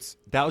 Oh,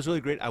 that was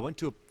really great. I went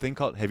to a thing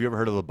called, have you ever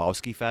heard of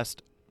Lebowski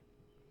Fest?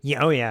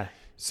 Yeah. Oh yeah.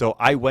 So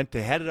I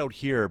had it out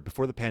here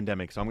before the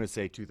pandemic. So I'm going to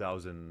say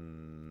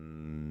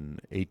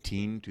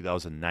 2018,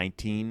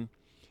 2019.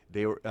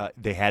 They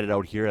had it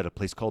out here at a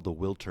place called the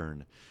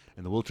Wiltern.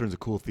 And the Wiltern's a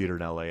cool theater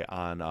in LA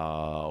on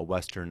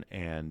Western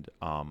and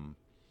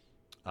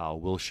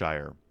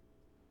Wilshire.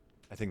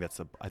 I think that's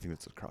the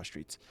cross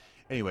streets.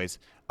 Anyways,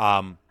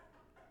 I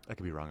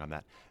could be wrong on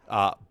that.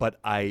 But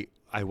I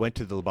went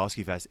to the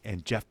Lebowski Fest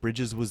and Jeff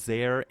Bridges was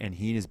there and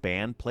he and his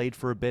band played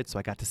for a bit, so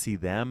I got to see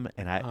them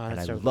and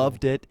I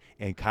loved it.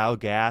 And Kyle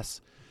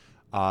Gass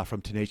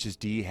from Tenacious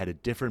D had a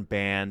different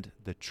band,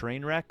 the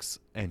Trainwrecks,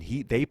 and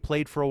they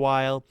played for a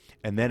while,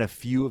 and then a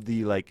few of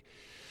the like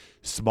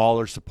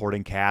smaller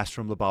supporting cast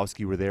from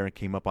Lebowski were there and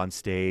came up on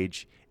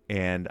stage,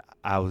 and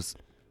I was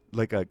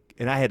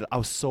and I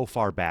was so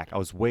far back. I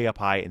was way up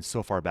high and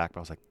so far back, but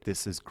I was like,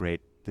 this is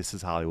great. This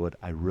is Hollywood.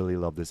 I really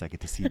love this. I get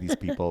to see these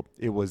people.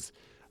 It was,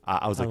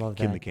 I was I like a love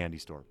kid in that. the candy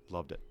store.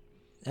 Loved it.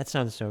 That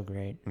sounds so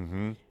great.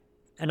 Mm-hmm.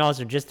 And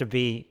also, just to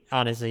be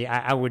honestly,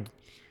 I would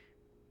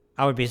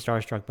be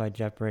starstruck by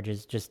Jeff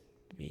Bridges. Just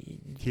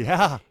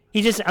Yeah.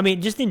 he just, I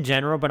mean, just in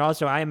general, but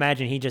also I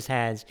imagine he just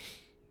has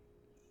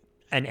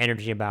an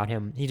energy about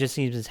him. He just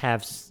seems to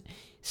have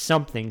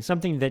something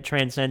that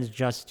transcends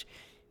just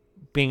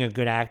being a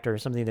good actor,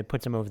 something that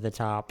puts him over the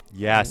top.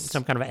 Yes.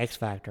 Some kind of X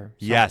factor.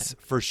 Something. Yes,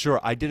 for sure.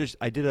 I did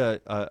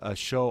a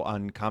show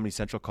on Comedy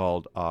Central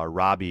called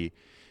Robbie.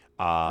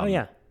 Oh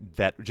yeah.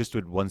 That just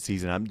did one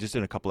season. I'm just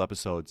in a couple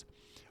episodes,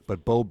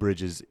 but Beau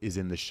Bridges is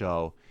in the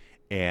show,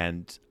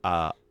 and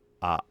I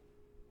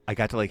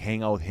got to like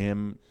hang out with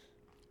him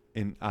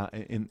in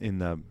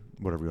the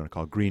whatever you want to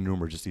call it, green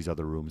room or just these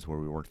other rooms where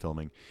we weren't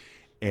filming,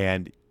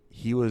 and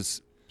he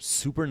was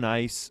super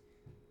nice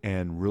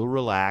and real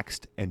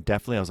relaxed, and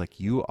definitely I was like,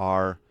 you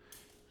are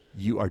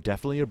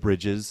definitely a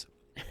Bridges,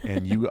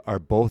 and you are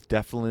both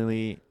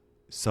definitely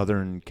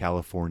Southern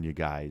California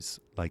guys.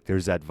 Like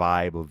there's that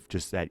vibe of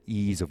just that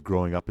ease of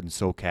growing up in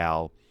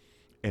SoCal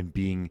and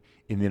being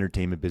in the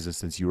entertainment business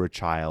since you were a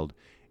child.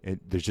 And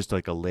there's just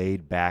like a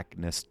laid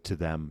backness to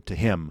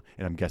him,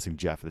 and I'm guessing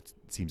Jeff, that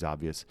seems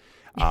obvious,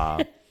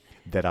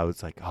 that I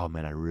was like, oh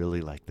man, I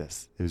really like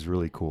this. It was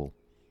really cool.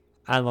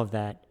 I love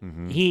that.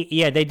 Mm-hmm.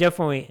 They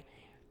definitely,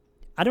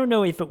 I don't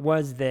know if it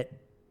was that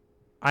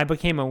I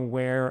became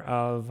aware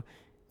of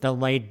the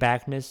laid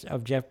backness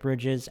of Jeff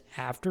Bridges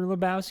after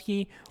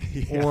Lebowski,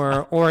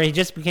 Yeah. or he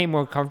just became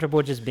more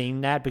comfortable just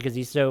being that because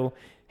he's so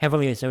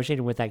heavily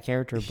associated with that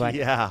character. But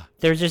Yeah.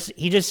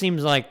 he just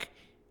seems like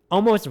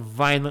almost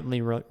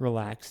violently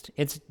relaxed.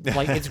 It's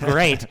like it's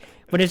great,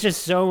 but it's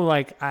just so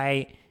like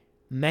I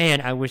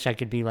wish I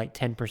could be like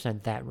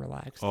 10% that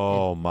relaxed.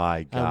 Oh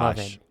my I love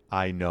gosh. it.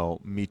 I know.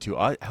 Me too.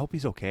 I hope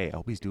he's okay. I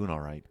hope he's doing all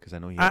right because I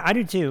know he. I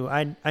do too.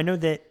 I know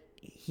that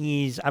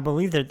I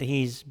believe that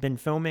he's been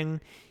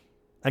filming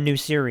a new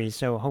series,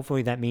 so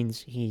hopefully that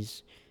means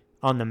he's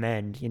on the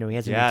mend. You know, he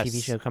has a new TV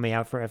Yes. show coming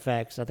out for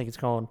FX. I think it's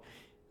called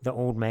The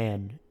Old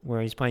Man,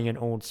 where he's playing an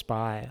old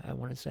spy, I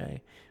want to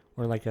say,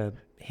 or like a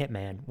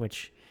hitman,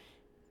 which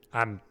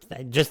I'm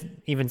just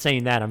even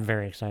saying that I'm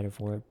very excited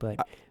for it. But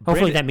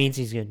hopefully Brandon- that means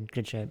he's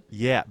good shape.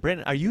 Yeah,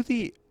 Brandon, are you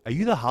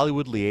the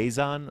Hollywood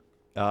liaison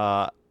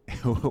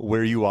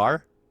where you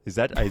are? Is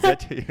that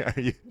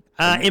are you?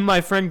 In my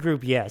friend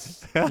group,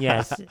 yes,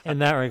 in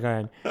that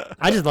regard.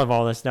 I just love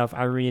all this stuff.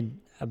 I read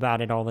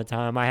about it all the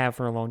time. I have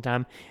for a long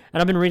time,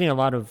 and I've been reading a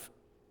lot of,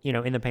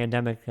 in the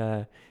pandemic,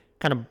 kind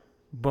of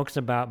books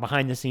about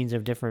behind the scenes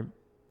of different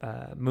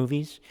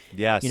movies.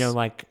 Yes.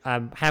 Like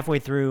I'm halfway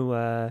through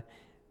a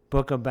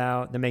book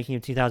about the making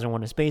of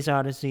 2001: A Space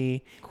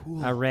Odyssey.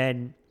 Cool. I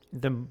read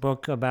the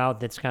book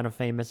that's kind of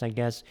famous, I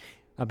guess,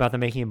 about the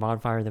making of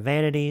Bonfire of the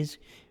Vanities.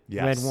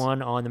 Yes. Read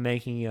one on the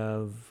making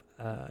of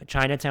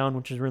Chinatown,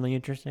 which is really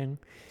interesting.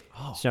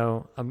 Oh.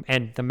 So,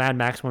 and the Mad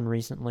Max one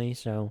recently.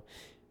 So,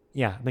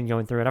 yeah, I've been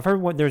going through it. I've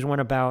heard there's one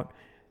about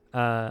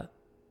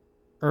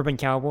Midnight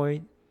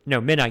Cowboy,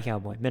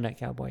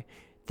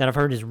 that I've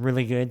heard is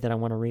really good that I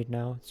want to read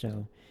now.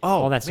 So,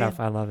 all that man. stuff,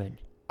 I love it.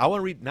 I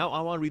want to read now.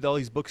 I want to read all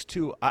these books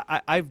too.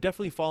 I've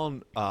definitely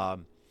fallen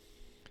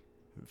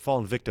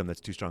victim. That's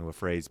too strong of a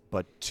phrase,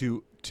 but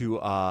to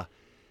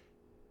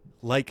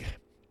like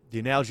the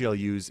analogy I'll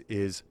use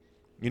is,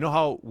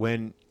 how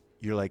when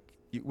you're like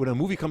when a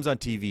movie comes on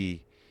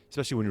TV,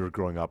 especially when you were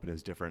growing up and it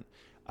was different,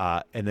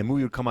 and the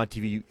movie would come on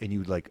TV and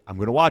you'd like, I'm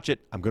gonna watch it,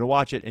 and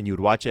you would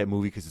watch that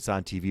movie because it's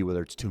on TV,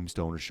 whether it's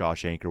Tombstone or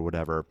Shawshank or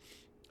whatever,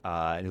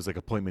 and it was like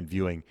appointment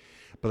viewing.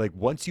 But like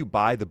once you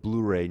buy the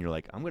Blu-ray and you're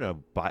like, I'm gonna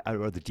buy,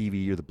 or the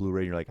DVD or the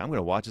Blu-ray, and you're like, I'm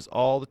gonna watch this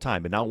all the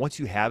time. But now once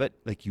you have it,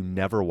 like you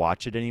never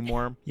watch it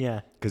anymore.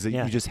 Yeah. Because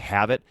Yeah. you just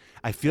have it.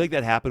 I feel like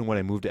that happened when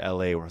I moved to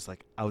LA, where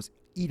I was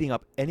eating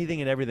up anything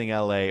and everything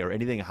LA or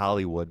anything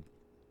Hollywood.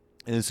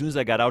 And as soon as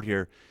I got out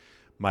here,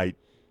 my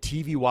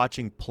TV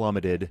watching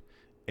plummeted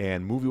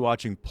and movie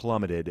watching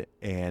plummeted.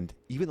 And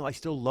even though I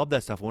still love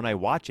that stuff, when I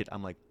watch it,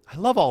 I'm like, I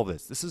love all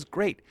this. This is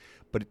great.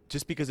 But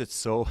just because it's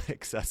so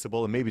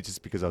accessible, and maybe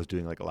just because I was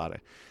doing like a lot of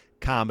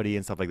comedy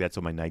and stuff like that, so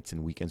my nights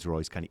and weekends were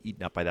always kind of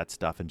eaten up by that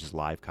stuff and just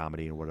live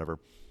comedy and whatever.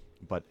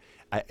 But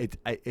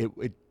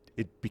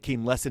it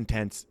became less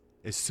intense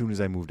as soon as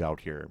I moved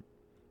out here.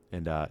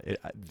 And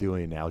the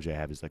only analogy I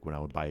have is like when I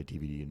would buy a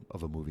DVD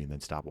of a movie and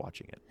then stop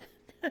watching it.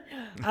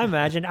 I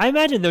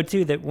imagine though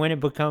too that when it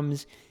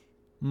becomes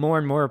more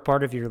and more a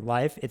part of your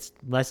life, it's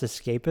less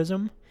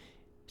escapism.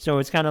 So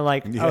it's kind of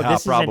like,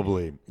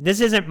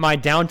 this isn't my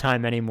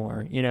downtime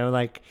anymore.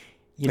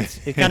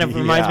 It kind of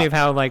reminds me of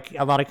how like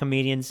a lot of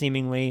comedians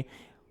seemingly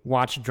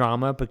watch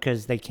drama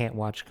because they can't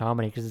watch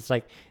comedy because it's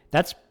like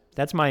that's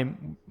my,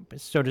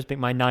 so to speak,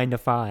 my 9 to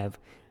 5.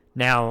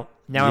 Now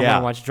I want to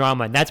watch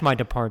drama. And that's my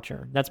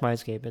departure. That's my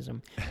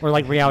escapism, or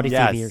like reality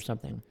TV or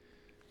something.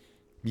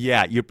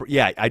 Yeah,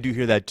 I do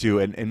hear that too,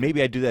 and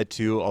maybe I do that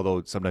too.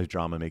 Although sometimes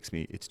drama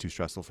it's too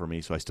stressful for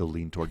me, so I still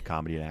lean toward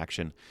comedy and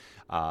action.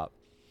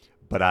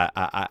 but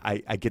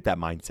I get that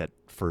mindset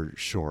for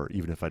sure,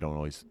 even if I don't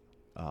always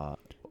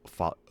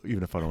fall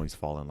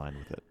in line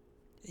with it.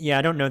 Yeah,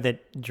 I don't know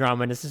that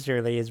drama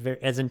necessarily is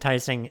as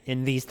enticing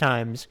in these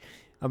times.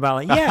 About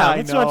like, yeah,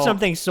 let's watch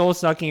something soul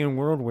sucking and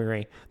world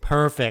weary.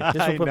 Perfect.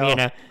 This will put me in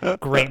a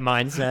great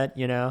mindset,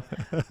 you know.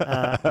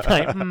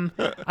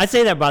 I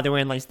say that, by the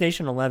way, in like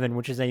Station 11,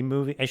 which is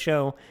a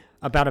show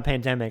about a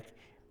pandemic.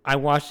 I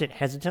watched it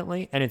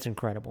hesitantly, and it's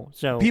incredible.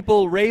 So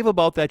people rave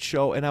about that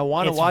show, and I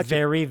want to watch it. It's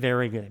very,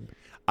 very good.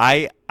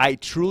 I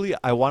truly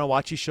want to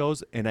watch these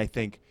shows, and I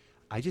think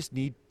I just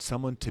need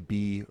someone to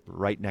be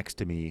right next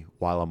to me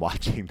while I'm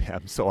watching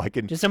them, so I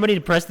can just somebody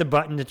to press the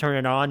button to turn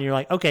it on. And you're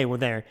like, okay, we're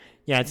there.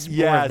 Yeah, it's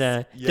more of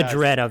the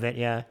dread of it.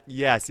 Yeah.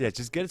 Yes.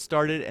 Just get it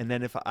started, and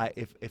then if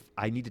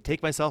I need to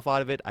take myself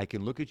out of it, I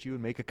can look at you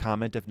and make a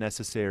comment if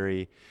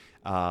necessary.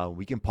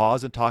 We can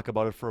pause and talk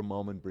about it for a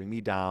moment, bring me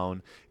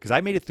down, because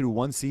I made it through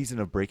one season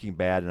of Breaking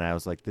Bad, and I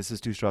was like, this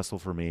is too stressful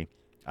for me.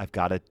 I've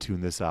got to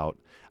tune this out.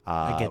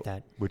 I get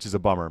that, which is a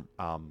bummer,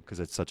 because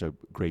it's such a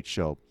great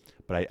show.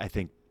 But I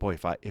think, boy,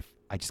 if I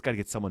just got to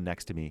get someone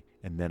next to me,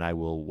 and then I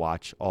will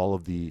watch all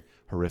of the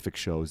horrific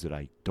shows that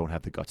I don't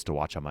have the guts to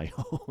watch on my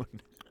own.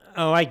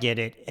 Oh, I get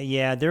it.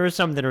 Yeah, there are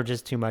some that are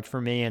just too much for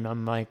me, and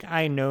I'm like,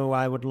 I know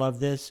I would love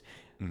this,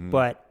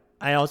 but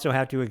I also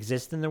have to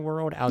exist in the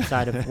world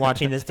outside of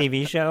watching this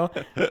TV show,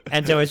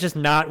 and so it's just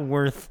not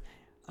worth,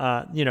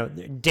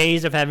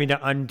 days of having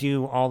to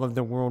undo all of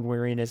the world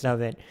weariness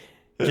of it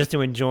just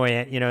to enjoy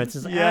it. You know, it's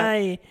just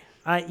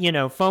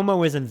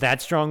FOMO isn't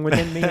that strong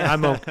within me.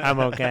 I'm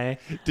okay.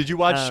 Did you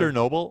watch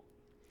Chernobyl?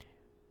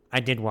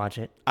 I did watch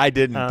it. I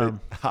didn't. I'm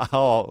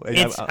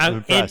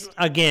impressed.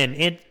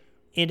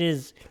 It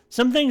is.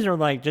 Some things are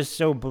like just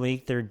so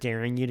bleak they're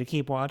daring you to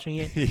keep watching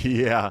it.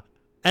 Yeah.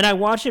 And I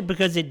watched it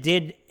because it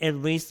did at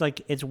least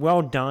like it's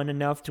well done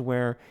enough to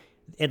where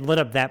it lit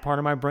up that part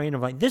of my brain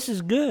of like this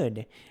is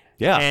good.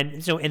 Yeah.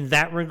 And so in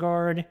that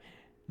regard,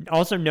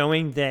 also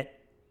knowing that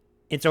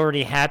it's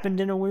already happened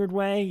in a weird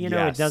way, you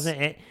know, It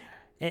doesn't.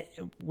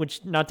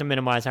 Which, not to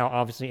minimize how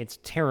obviously it's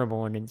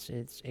terrible and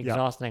it's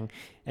exhausting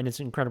and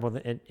it's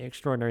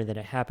extraordinary that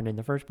it happened in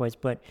the first place,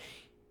 but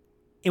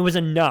it was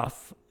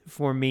enough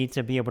for me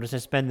to be able to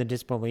suspend the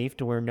disbelief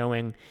to where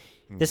knowing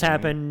this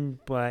happened,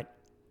 but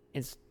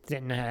it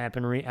didn't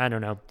happen. I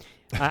don't know.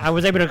 I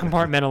was able to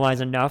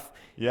compartmentalize enough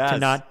to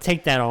not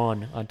take that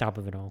on top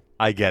of it all.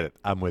 I get it.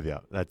 I'm with you.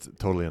 That's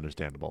totally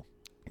understandable.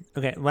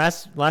 Okay,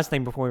 last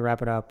thing before we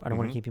wrap it up. I don't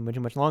want to keep you too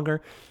much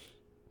longer.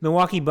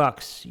 Milwaukee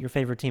Bucks, your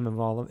favorite team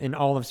in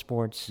all of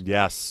sports.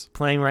 Yes.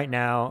 Playing right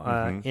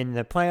now in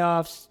the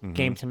playoffs.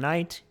 Game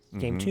tonight,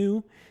 game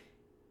 2.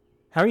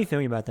 How are you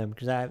feeling about them?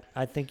 Because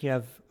I think you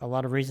have a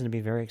lot of reason to be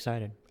very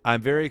excited.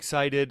 I'm very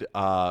excited.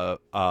 They're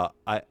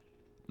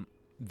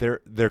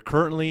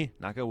currently,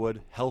 knock on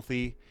wood,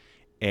 healthy,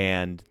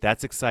 and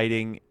that's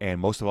exciting.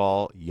 And most of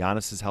all,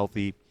 Giannis is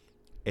healthy,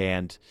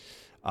 and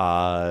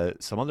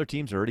some other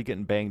teams are already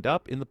getting banged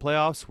up in the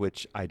playoffs,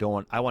 which I don't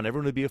want. I want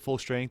everyone to be at full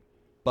strength,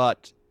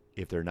 but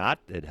if they're not,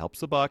 it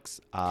helps the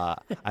Bucks.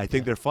 I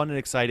think they're fun and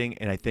exciting,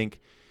 and I think,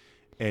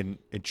 and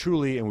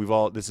truly, and we've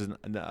all. This is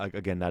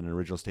again not an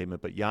original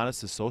statement, but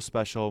Giannis is so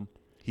special.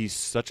 He's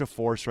such a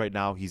force right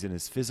now. He's in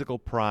his physical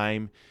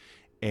prime,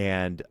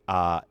 and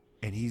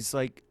he's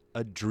like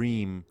a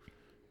dream.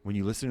 When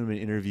you listen to him in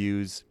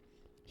interviews,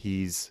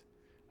 he's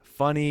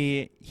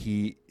funny.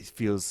 He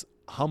feels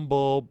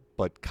humble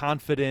but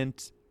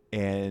confident,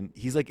 and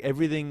he's like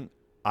everything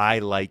I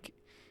like.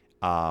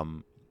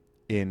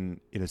 In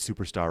a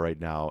superstar right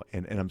now,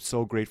 and I'm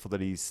so grateful that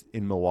he's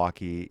in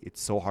Milwaukee.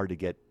 It's so hard to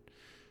get,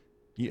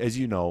 as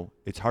you know,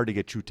 it's hard to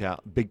get true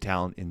big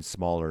talent in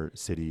smaller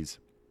cities.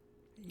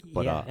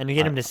 But, and to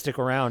get him to stick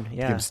around,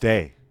 get him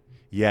stay.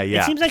 Yeah.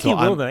 It seems like he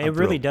will, though. It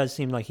really does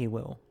seem like he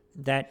will.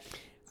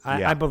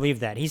 I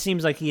believe that. He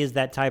seems like he is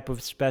that type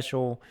of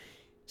specially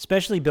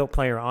built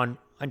player on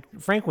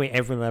frankly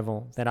every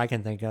level that I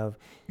can think of.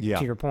 Yeah.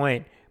 To your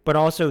point, but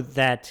also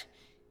that.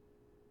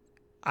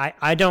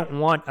 I don't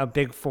want a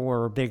big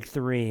 4 or big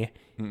 3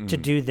 to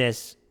do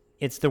this.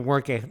 It's the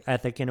work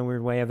ethic in a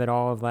weird way of it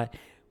all. Of like,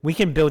 we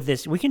can build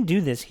this. We can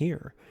do this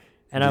here.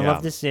 And I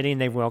love this city,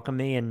 and they've welcomed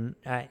me. And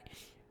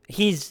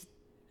he's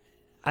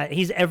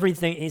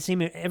everything. He's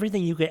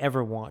everything you could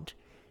ever want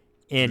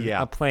in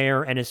a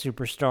player and a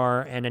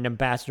superstar and an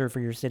ambassador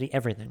for your city.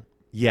 Everything.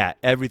 Yeah,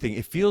 everything.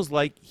 It feels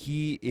like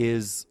he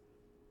is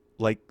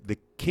like the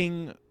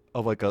king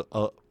of like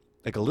a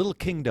little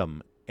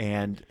kingdom,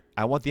 and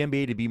I want the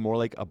NBA to be more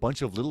like a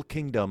bunch of little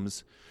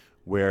kingdoms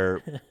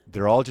where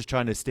they're all just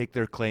trying to stake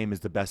their claim as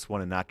the best one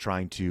and not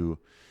trying to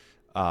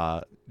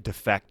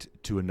defect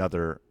to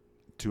another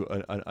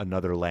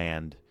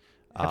land.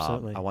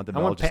 Absolutely. I want them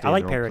all to stay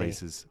in their own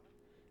places.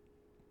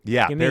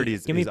 Yeah, parody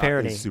is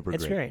super great.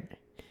 It's great.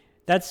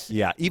 That's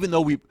even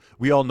though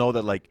we all know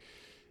that like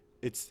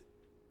it's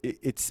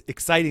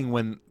exciting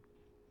when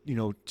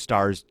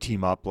stars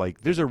team up.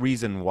 Like there's a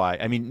reason why.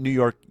 I mean, New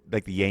York,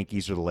 like the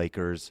Yankees or the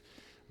Lakers.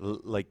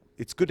 Like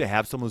it's good to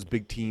have some of those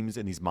big teams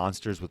and these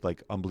monsters with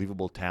like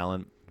unbelievable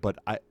talent, but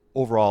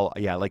overall,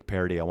 yeah, I like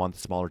parity. I want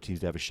the smaller teams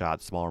to have a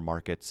shot, smaller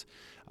markets.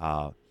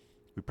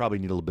 We probably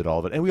need a little bit of all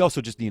of it, and we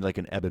also just need like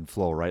an ebb and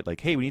flow, right? Like,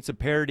 hey, we need some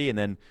parity, and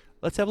then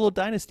let's have a little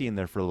dynasty in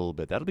there for a little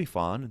bit. That'll be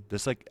fun.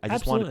 Just like I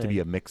just want it to be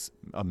Absolutely.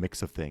 a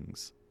mix of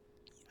things.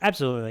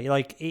 Absolutely.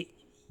 Like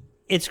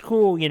it's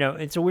cool,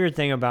 it's a weird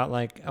thing about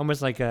like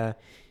almost like a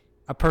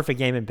perfect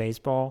game in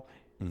baseball.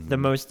 The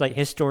Hmm. most like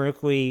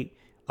historically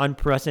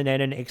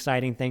unprecedented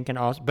exciting thing can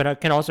also but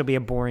it can also be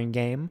a boring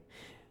game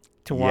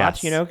to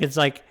watch, Yes. cuz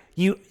like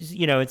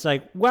it's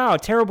like wow,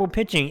 terrible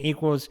pitching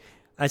equals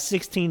a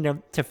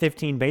 16 to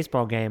 15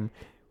 baseball game,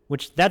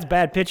 which that's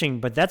bad pitching,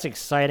 but that's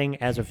exciting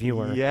as a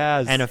viewer and a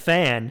Yes.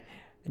 fan.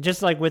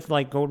 Just like with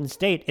like Golden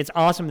State, it's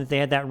awesome that they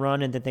had that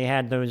run and that they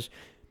had those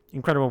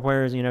incredible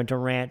players,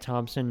 Durant,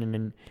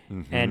 Thompson,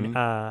 Hmm.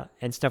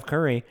 and Steph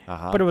Curry. Uh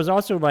huh. But it was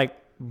also like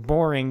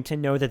boring to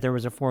know that there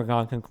was a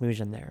foregone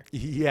conclusion there.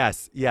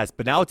 Yes, yes,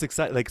 but now it's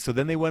exciting. Like, so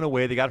then they went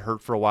away. They got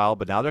hurt for a while,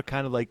 but now they're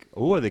kind of like,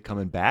 oh, are they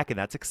coming back? And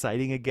that's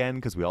exciting again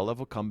because we all love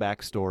a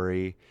comeback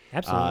story.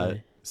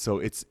 Absolutely. So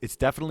it's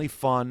definitely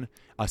fun.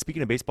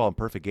 Speaking of baseball and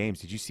perfect games,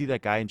 did you see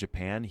that guy in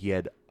Japan? He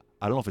had,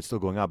 I don't know if it's still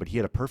going on, but he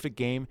had a perfect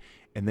game,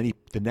 and then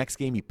the next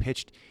game he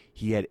pitched,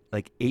 he had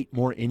like 8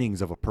 more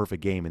innings of a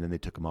perfect game, and then they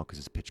took him out because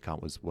his pitch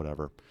count was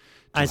whatever,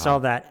 I too saw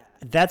high.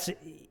 that.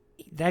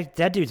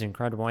 That dude's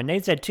incredible. And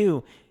Nate said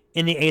too,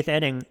 in the eighth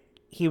inning,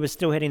 he was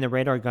still hitting the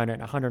radar gun at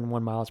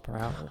 101 miles per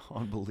hour.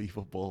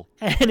 Unbelievable.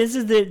 And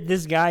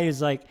this guy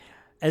who's like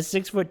a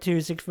 6'2",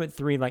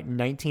 6'3", like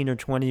 19 or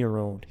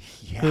 20-year-old,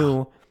 Yeah,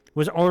 who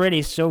was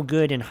already so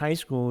good in high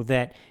school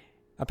that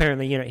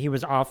apparently he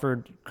was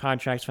offered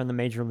contracts from the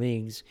major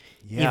leagues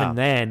even yeah.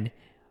 then.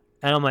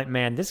 And I'm like,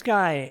 man, this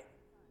guy,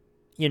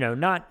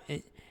 not.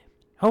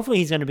 Hopefully,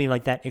 he's going to be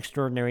like that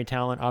extraordinary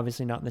talent.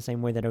 Obviously, not in the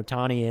same way that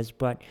Otani is,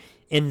 but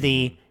in Hmm.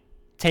 the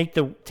take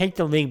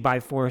the league by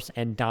force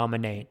and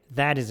dominate.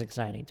 That is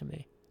exciting to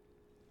me.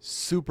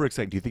 Super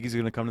exciting. Do you think he's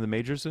going to come to the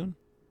major soon?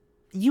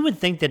 You would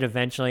think that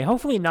eventually,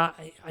 hopefully not.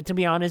 To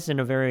be honest, in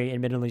a very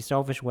admittedly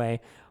selfish way,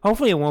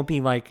 hopefully it won't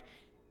be like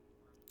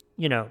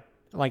you know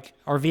like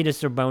Arvidas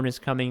Sabonis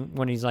coming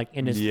when he's like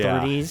in his Yeah.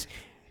 30s,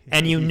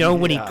 and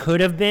what he Yeah. could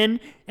have been.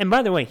 And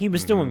by the way, he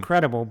was still Hmm.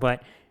 incredible,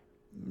 but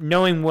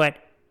knowing what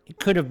it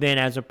could have been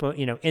as a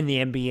in the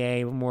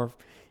NBA, more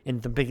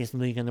in the biggest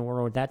league in the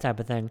world, that type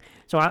of thing.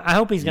 So I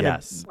hope he's gonna.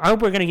 Yes. I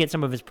hope we're gonna get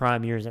some of his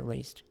prime years at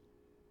least.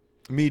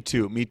 Me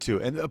too. Me too.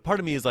 And a part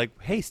of me is like,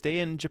 hey, stay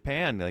in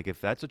Japan. Like, if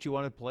that's what you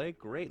want to play,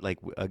 great. Like,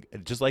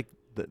 just like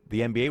the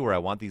NBA, where I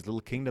want these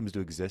little kingdoms to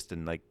exist,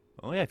 and like,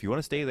 oh yeah, if you want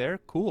to stay there,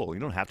 cool. You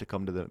don't have to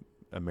come to the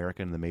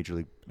American and the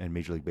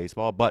Major League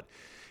Baseball. But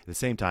at the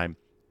same time,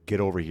 get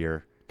over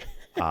here.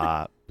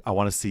 I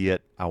want to see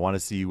it. I want to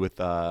see you with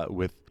I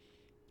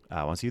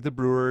want to see you with the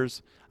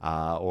Brewers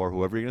or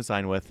whoever you're going to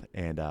sign with,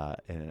 and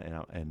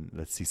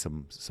let's see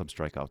some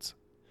strikeouts.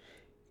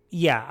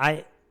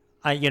 Yeah,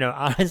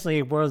 honestly,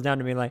 it boils down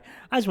to me like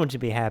I just want you to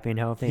be happy and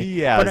healthy. But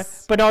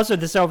Yes. but also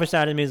the selfish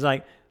side of me is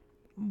like,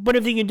 but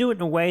if you can do it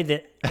in a way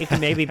that it can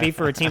maybe be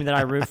for a team that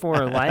I root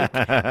for or like,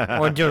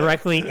 or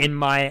directly in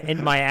my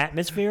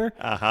atmosphere,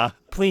 Uh huh.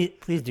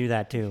 please do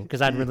that too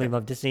because I'd really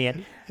love to see it.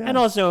 And Yes.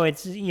 also,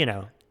 it's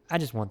I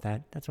just want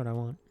that. That's what I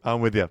want.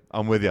 I'm with you.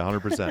 I'm with you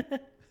 100%.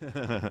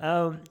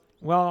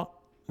 Well,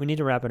 we need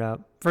to wrap it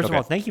up. First of Okay.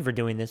 all, thank you for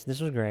doing this. This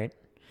was great.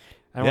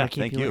 I don't Yeah, want to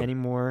keep thank you you. any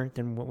more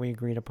than what we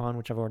agreed upon,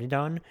 which I've already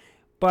done.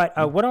 But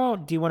what all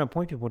do you want to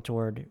point people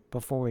toward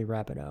before we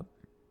wrap it up?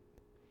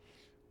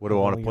 What do I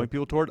Of want all to your point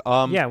people toward?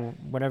 yeah,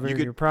 whatever You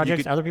could your you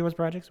projects, could other people's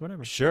projects,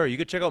 whatever. sure, you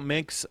could check out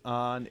Minx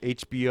on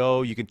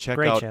HBO. You can check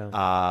Great out show.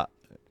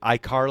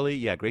 iCarly.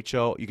 Yeah, great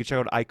show. You can check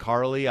out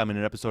iCarly. I'm in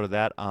an episode of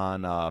that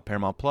on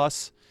Paramount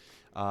Plus,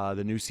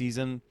 the new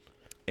season,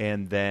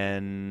 and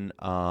then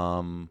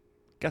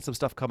got some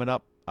stuff coming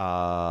up.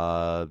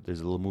 There's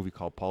a little movie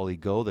called Paulie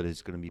Go that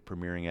is going to be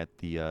premiering at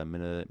the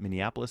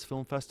Minneapolis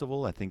Film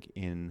Festival. I think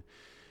in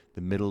the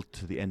middle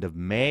to the end of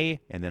May,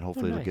 and then Oh,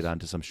 hopefully it'll get nice.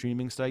 onto some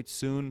streaming sites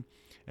soon,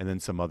 and then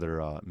some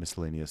other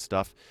miscellaneous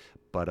stuff.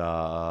 But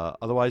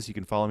otherwise, you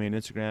can follow me on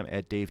Instagram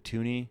at Dave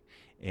Tooney,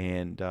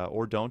 and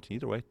or don't.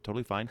 Either way,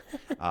 totally fine.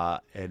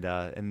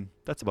 And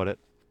that's about it.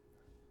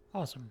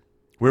 Awesome.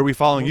 Where are we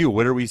following you?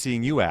 What are we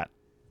seeing you at?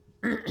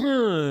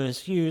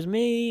 Excuse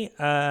me.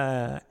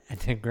 I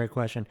think great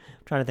question.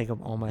 I'm trying to think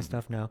of all my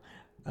stuff now.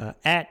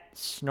 At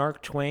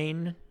Snark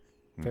Twain,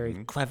 very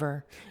Hmm.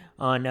 clever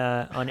on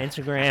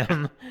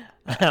Instagram,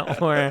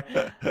 or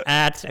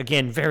at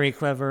again very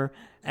clever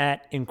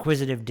at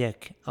Inquisitive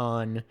Dick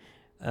on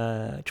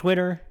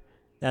Twitter.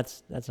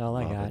 That's all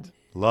I Love got. it.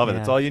 Love it.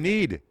 That's Yeah, all you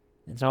need.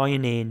 that's all you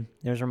need.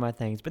 Those are my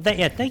things. But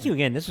yeah, thank you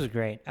again. This was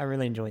great. I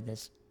really enjoyed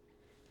this.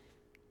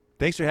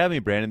 Thanks for having me,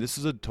 Brandon. This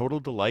is a total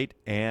delight,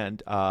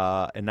 and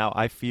now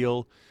I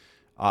feel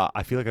like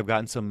I've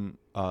gotten some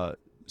a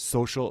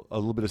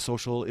little bit of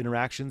social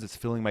interactions. It's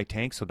filling my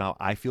tank, so now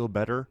I feel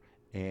better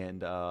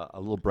and a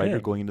little brighter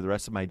Good. going into the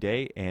rest of my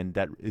day, and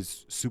that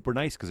is super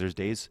nice because there's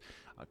days,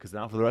 because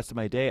now for the rest of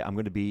my day I'm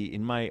going to be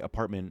in my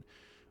apartment,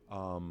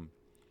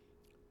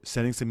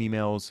 sending some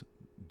emails,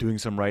 doing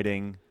some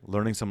writing,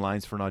 learning some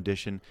lines for an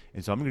audition,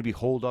 and so I'm going to be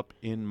holed up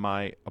in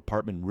my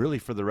apartment really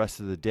for the rest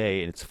of the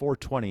day. And it's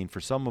 4:20, and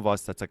for some of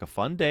us, that's like a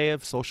fun day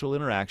of social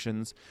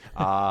interactions.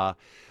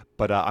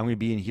 But I'm going to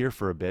be in here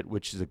for a bit,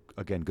 which is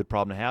again good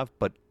problem to have.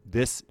 But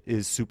this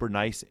is super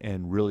nice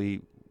and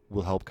really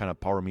will help kind of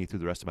power me through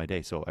the rest of my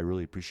day. So I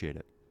really appreciate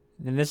it.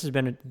 And this has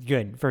been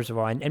good, first of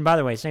all. And by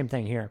the way, same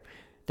thing here.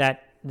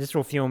 That this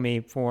will fuel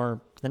me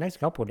for the next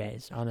couple of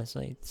days,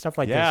 honestly. Stuff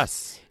like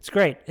this. It's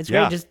great. It's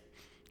great just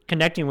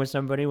connecting with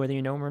somebody, whether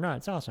you know them or not.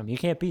 It's awesome. You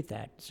can't beat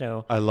that.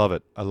 So I love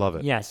it. I love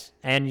it. Yes.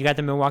 And you got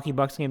the Milwaukee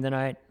Bucks game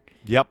tonight.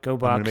 Yep. Go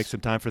Bucks. I'm going to make some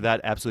time for that.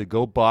 Absolutely.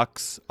 Go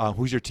Bucks.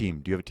 Who's your team?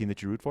 Do you have a team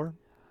that you root for?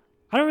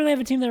 I don't really have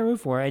a team that I root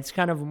for. It's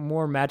kind of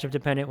more matchup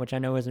dependent, which I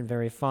know isn't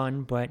very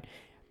fun. But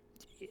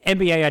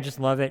NBA, I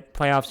just love it.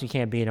 Playoffs, you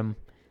can't beat them.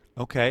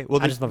 Okay.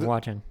 Well, I just love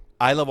watching.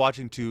 I love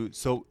watching too.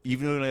 So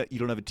even though you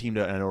don't have a team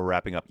I know we're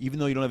wrapping up, even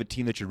though you don't have a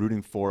team that you're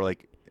rooting for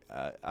like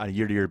on a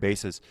year-to-year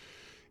basis,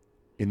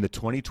 in the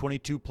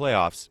 2022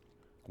 playoffs,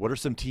 what are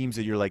some teams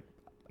that you're like,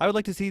 I would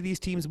like to see these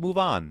teams move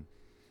on?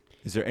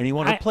 Is there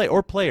anyone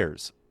or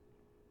players?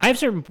 I have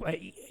certain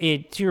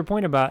to your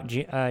point about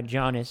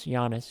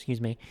Giannis, excuse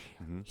me.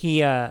 Mm-hmm.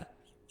 He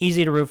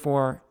easy to root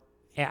for.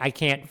 I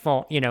can't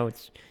fault.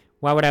 It's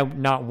why would I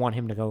not want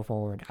him to go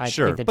forward?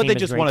 Sure, think the but team they is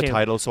just great won a too.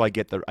 title, so I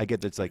get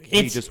it's like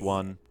he just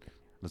won.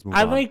 Let's move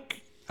on.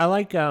 I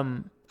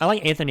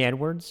like Anthony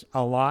Edwards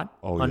a lot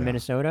on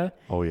Minnesota.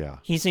 Oh yeah,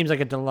 he seems like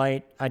a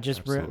delight. I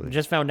just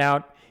found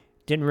out.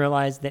 Didn't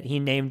realize that he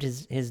named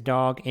his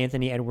dog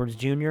Anthony Edwards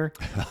Jr.,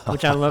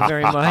 which I love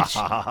very much.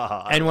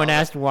 And when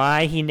asked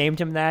why he named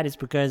him that, it's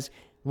because,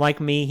 like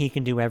me, he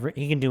can do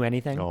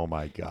anything. Oh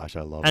my gosh,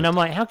 I love it. And I'm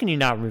like, how can you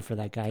not root for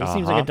that guy? He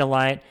seems like a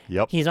delight.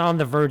 Yep. He's on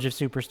the verge of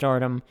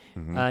superstardom.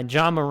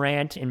 John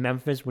Morant in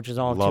Memphis, which is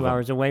all 2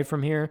 hours away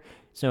from here,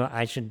 so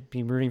I should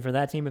be rooting for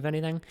that team, if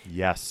anything.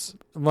 Yes.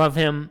 Love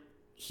him.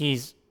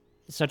 He's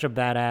such a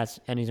badass,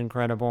 and he's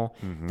incredible.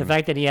 The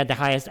fact that he had the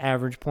highest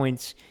average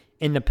points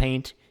in the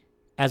paint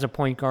as a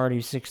point guard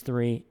who's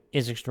 6'3"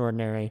 is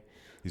extraordinary.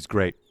 He's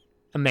great.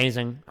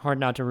 Amazing. Hard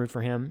not to root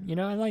for him. There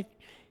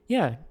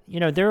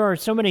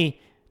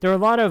are a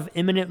lot of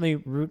eminently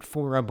root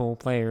forable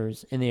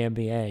players in the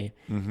NBA.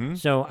 Mm-hmm.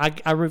 So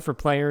I root for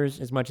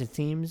players as much as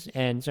teams.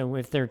 And so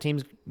if their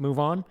teams move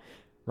on,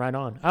 right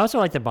on. I also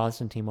like the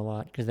Boston team a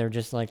lot because they're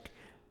just like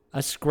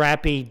a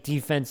scrappy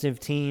defensive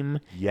team.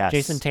 Yes.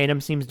 Jason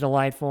Tatum seems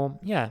delightful.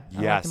 Yeah,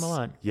 I like them a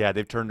lot. Yeah,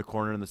 they've turned the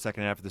corner in the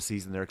second half of the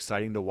season. They're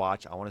exciting to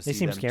watch. I want to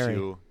see them scary.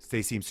 too.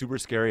 They seem super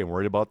scary. I'm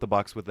worried about the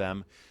Bucks with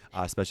them,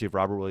 especially if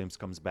Robert Williams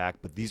comes back.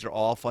 But these are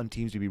all fun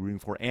teams to be rooting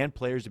for and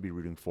players to be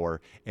rooting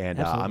for. And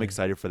I'm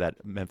excited for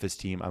that Memphis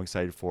team. I'm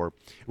excited for.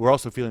 We're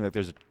also feeling like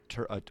there's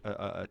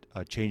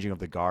a changing of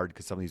the guard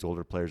because some of these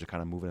older players are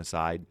kind of moving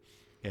aside,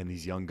 and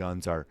these young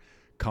guns are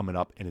coming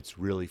up, and it's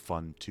really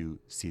fun to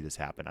see this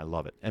happen. I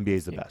love it. NBA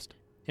is the best.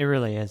 It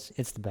really is.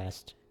 It's the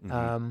best.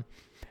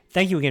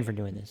 Thank you again for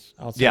doing this.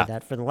 I'll say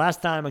that for the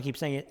last time. I keep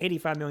saying it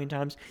 85 million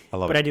times. I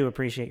love it. But I do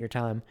appreciate your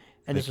time,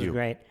 and this was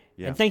great.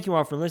 Yeah. And thank you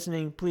all for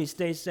listening. Please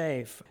stay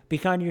safe. Be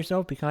kind to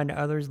yourself. Be kind to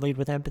others. Lead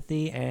with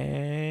empathy,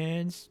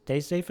 and stay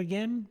safe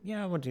again.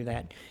 Yeah, I will do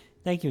that.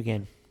 Thank you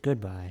again.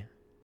 Goodbye.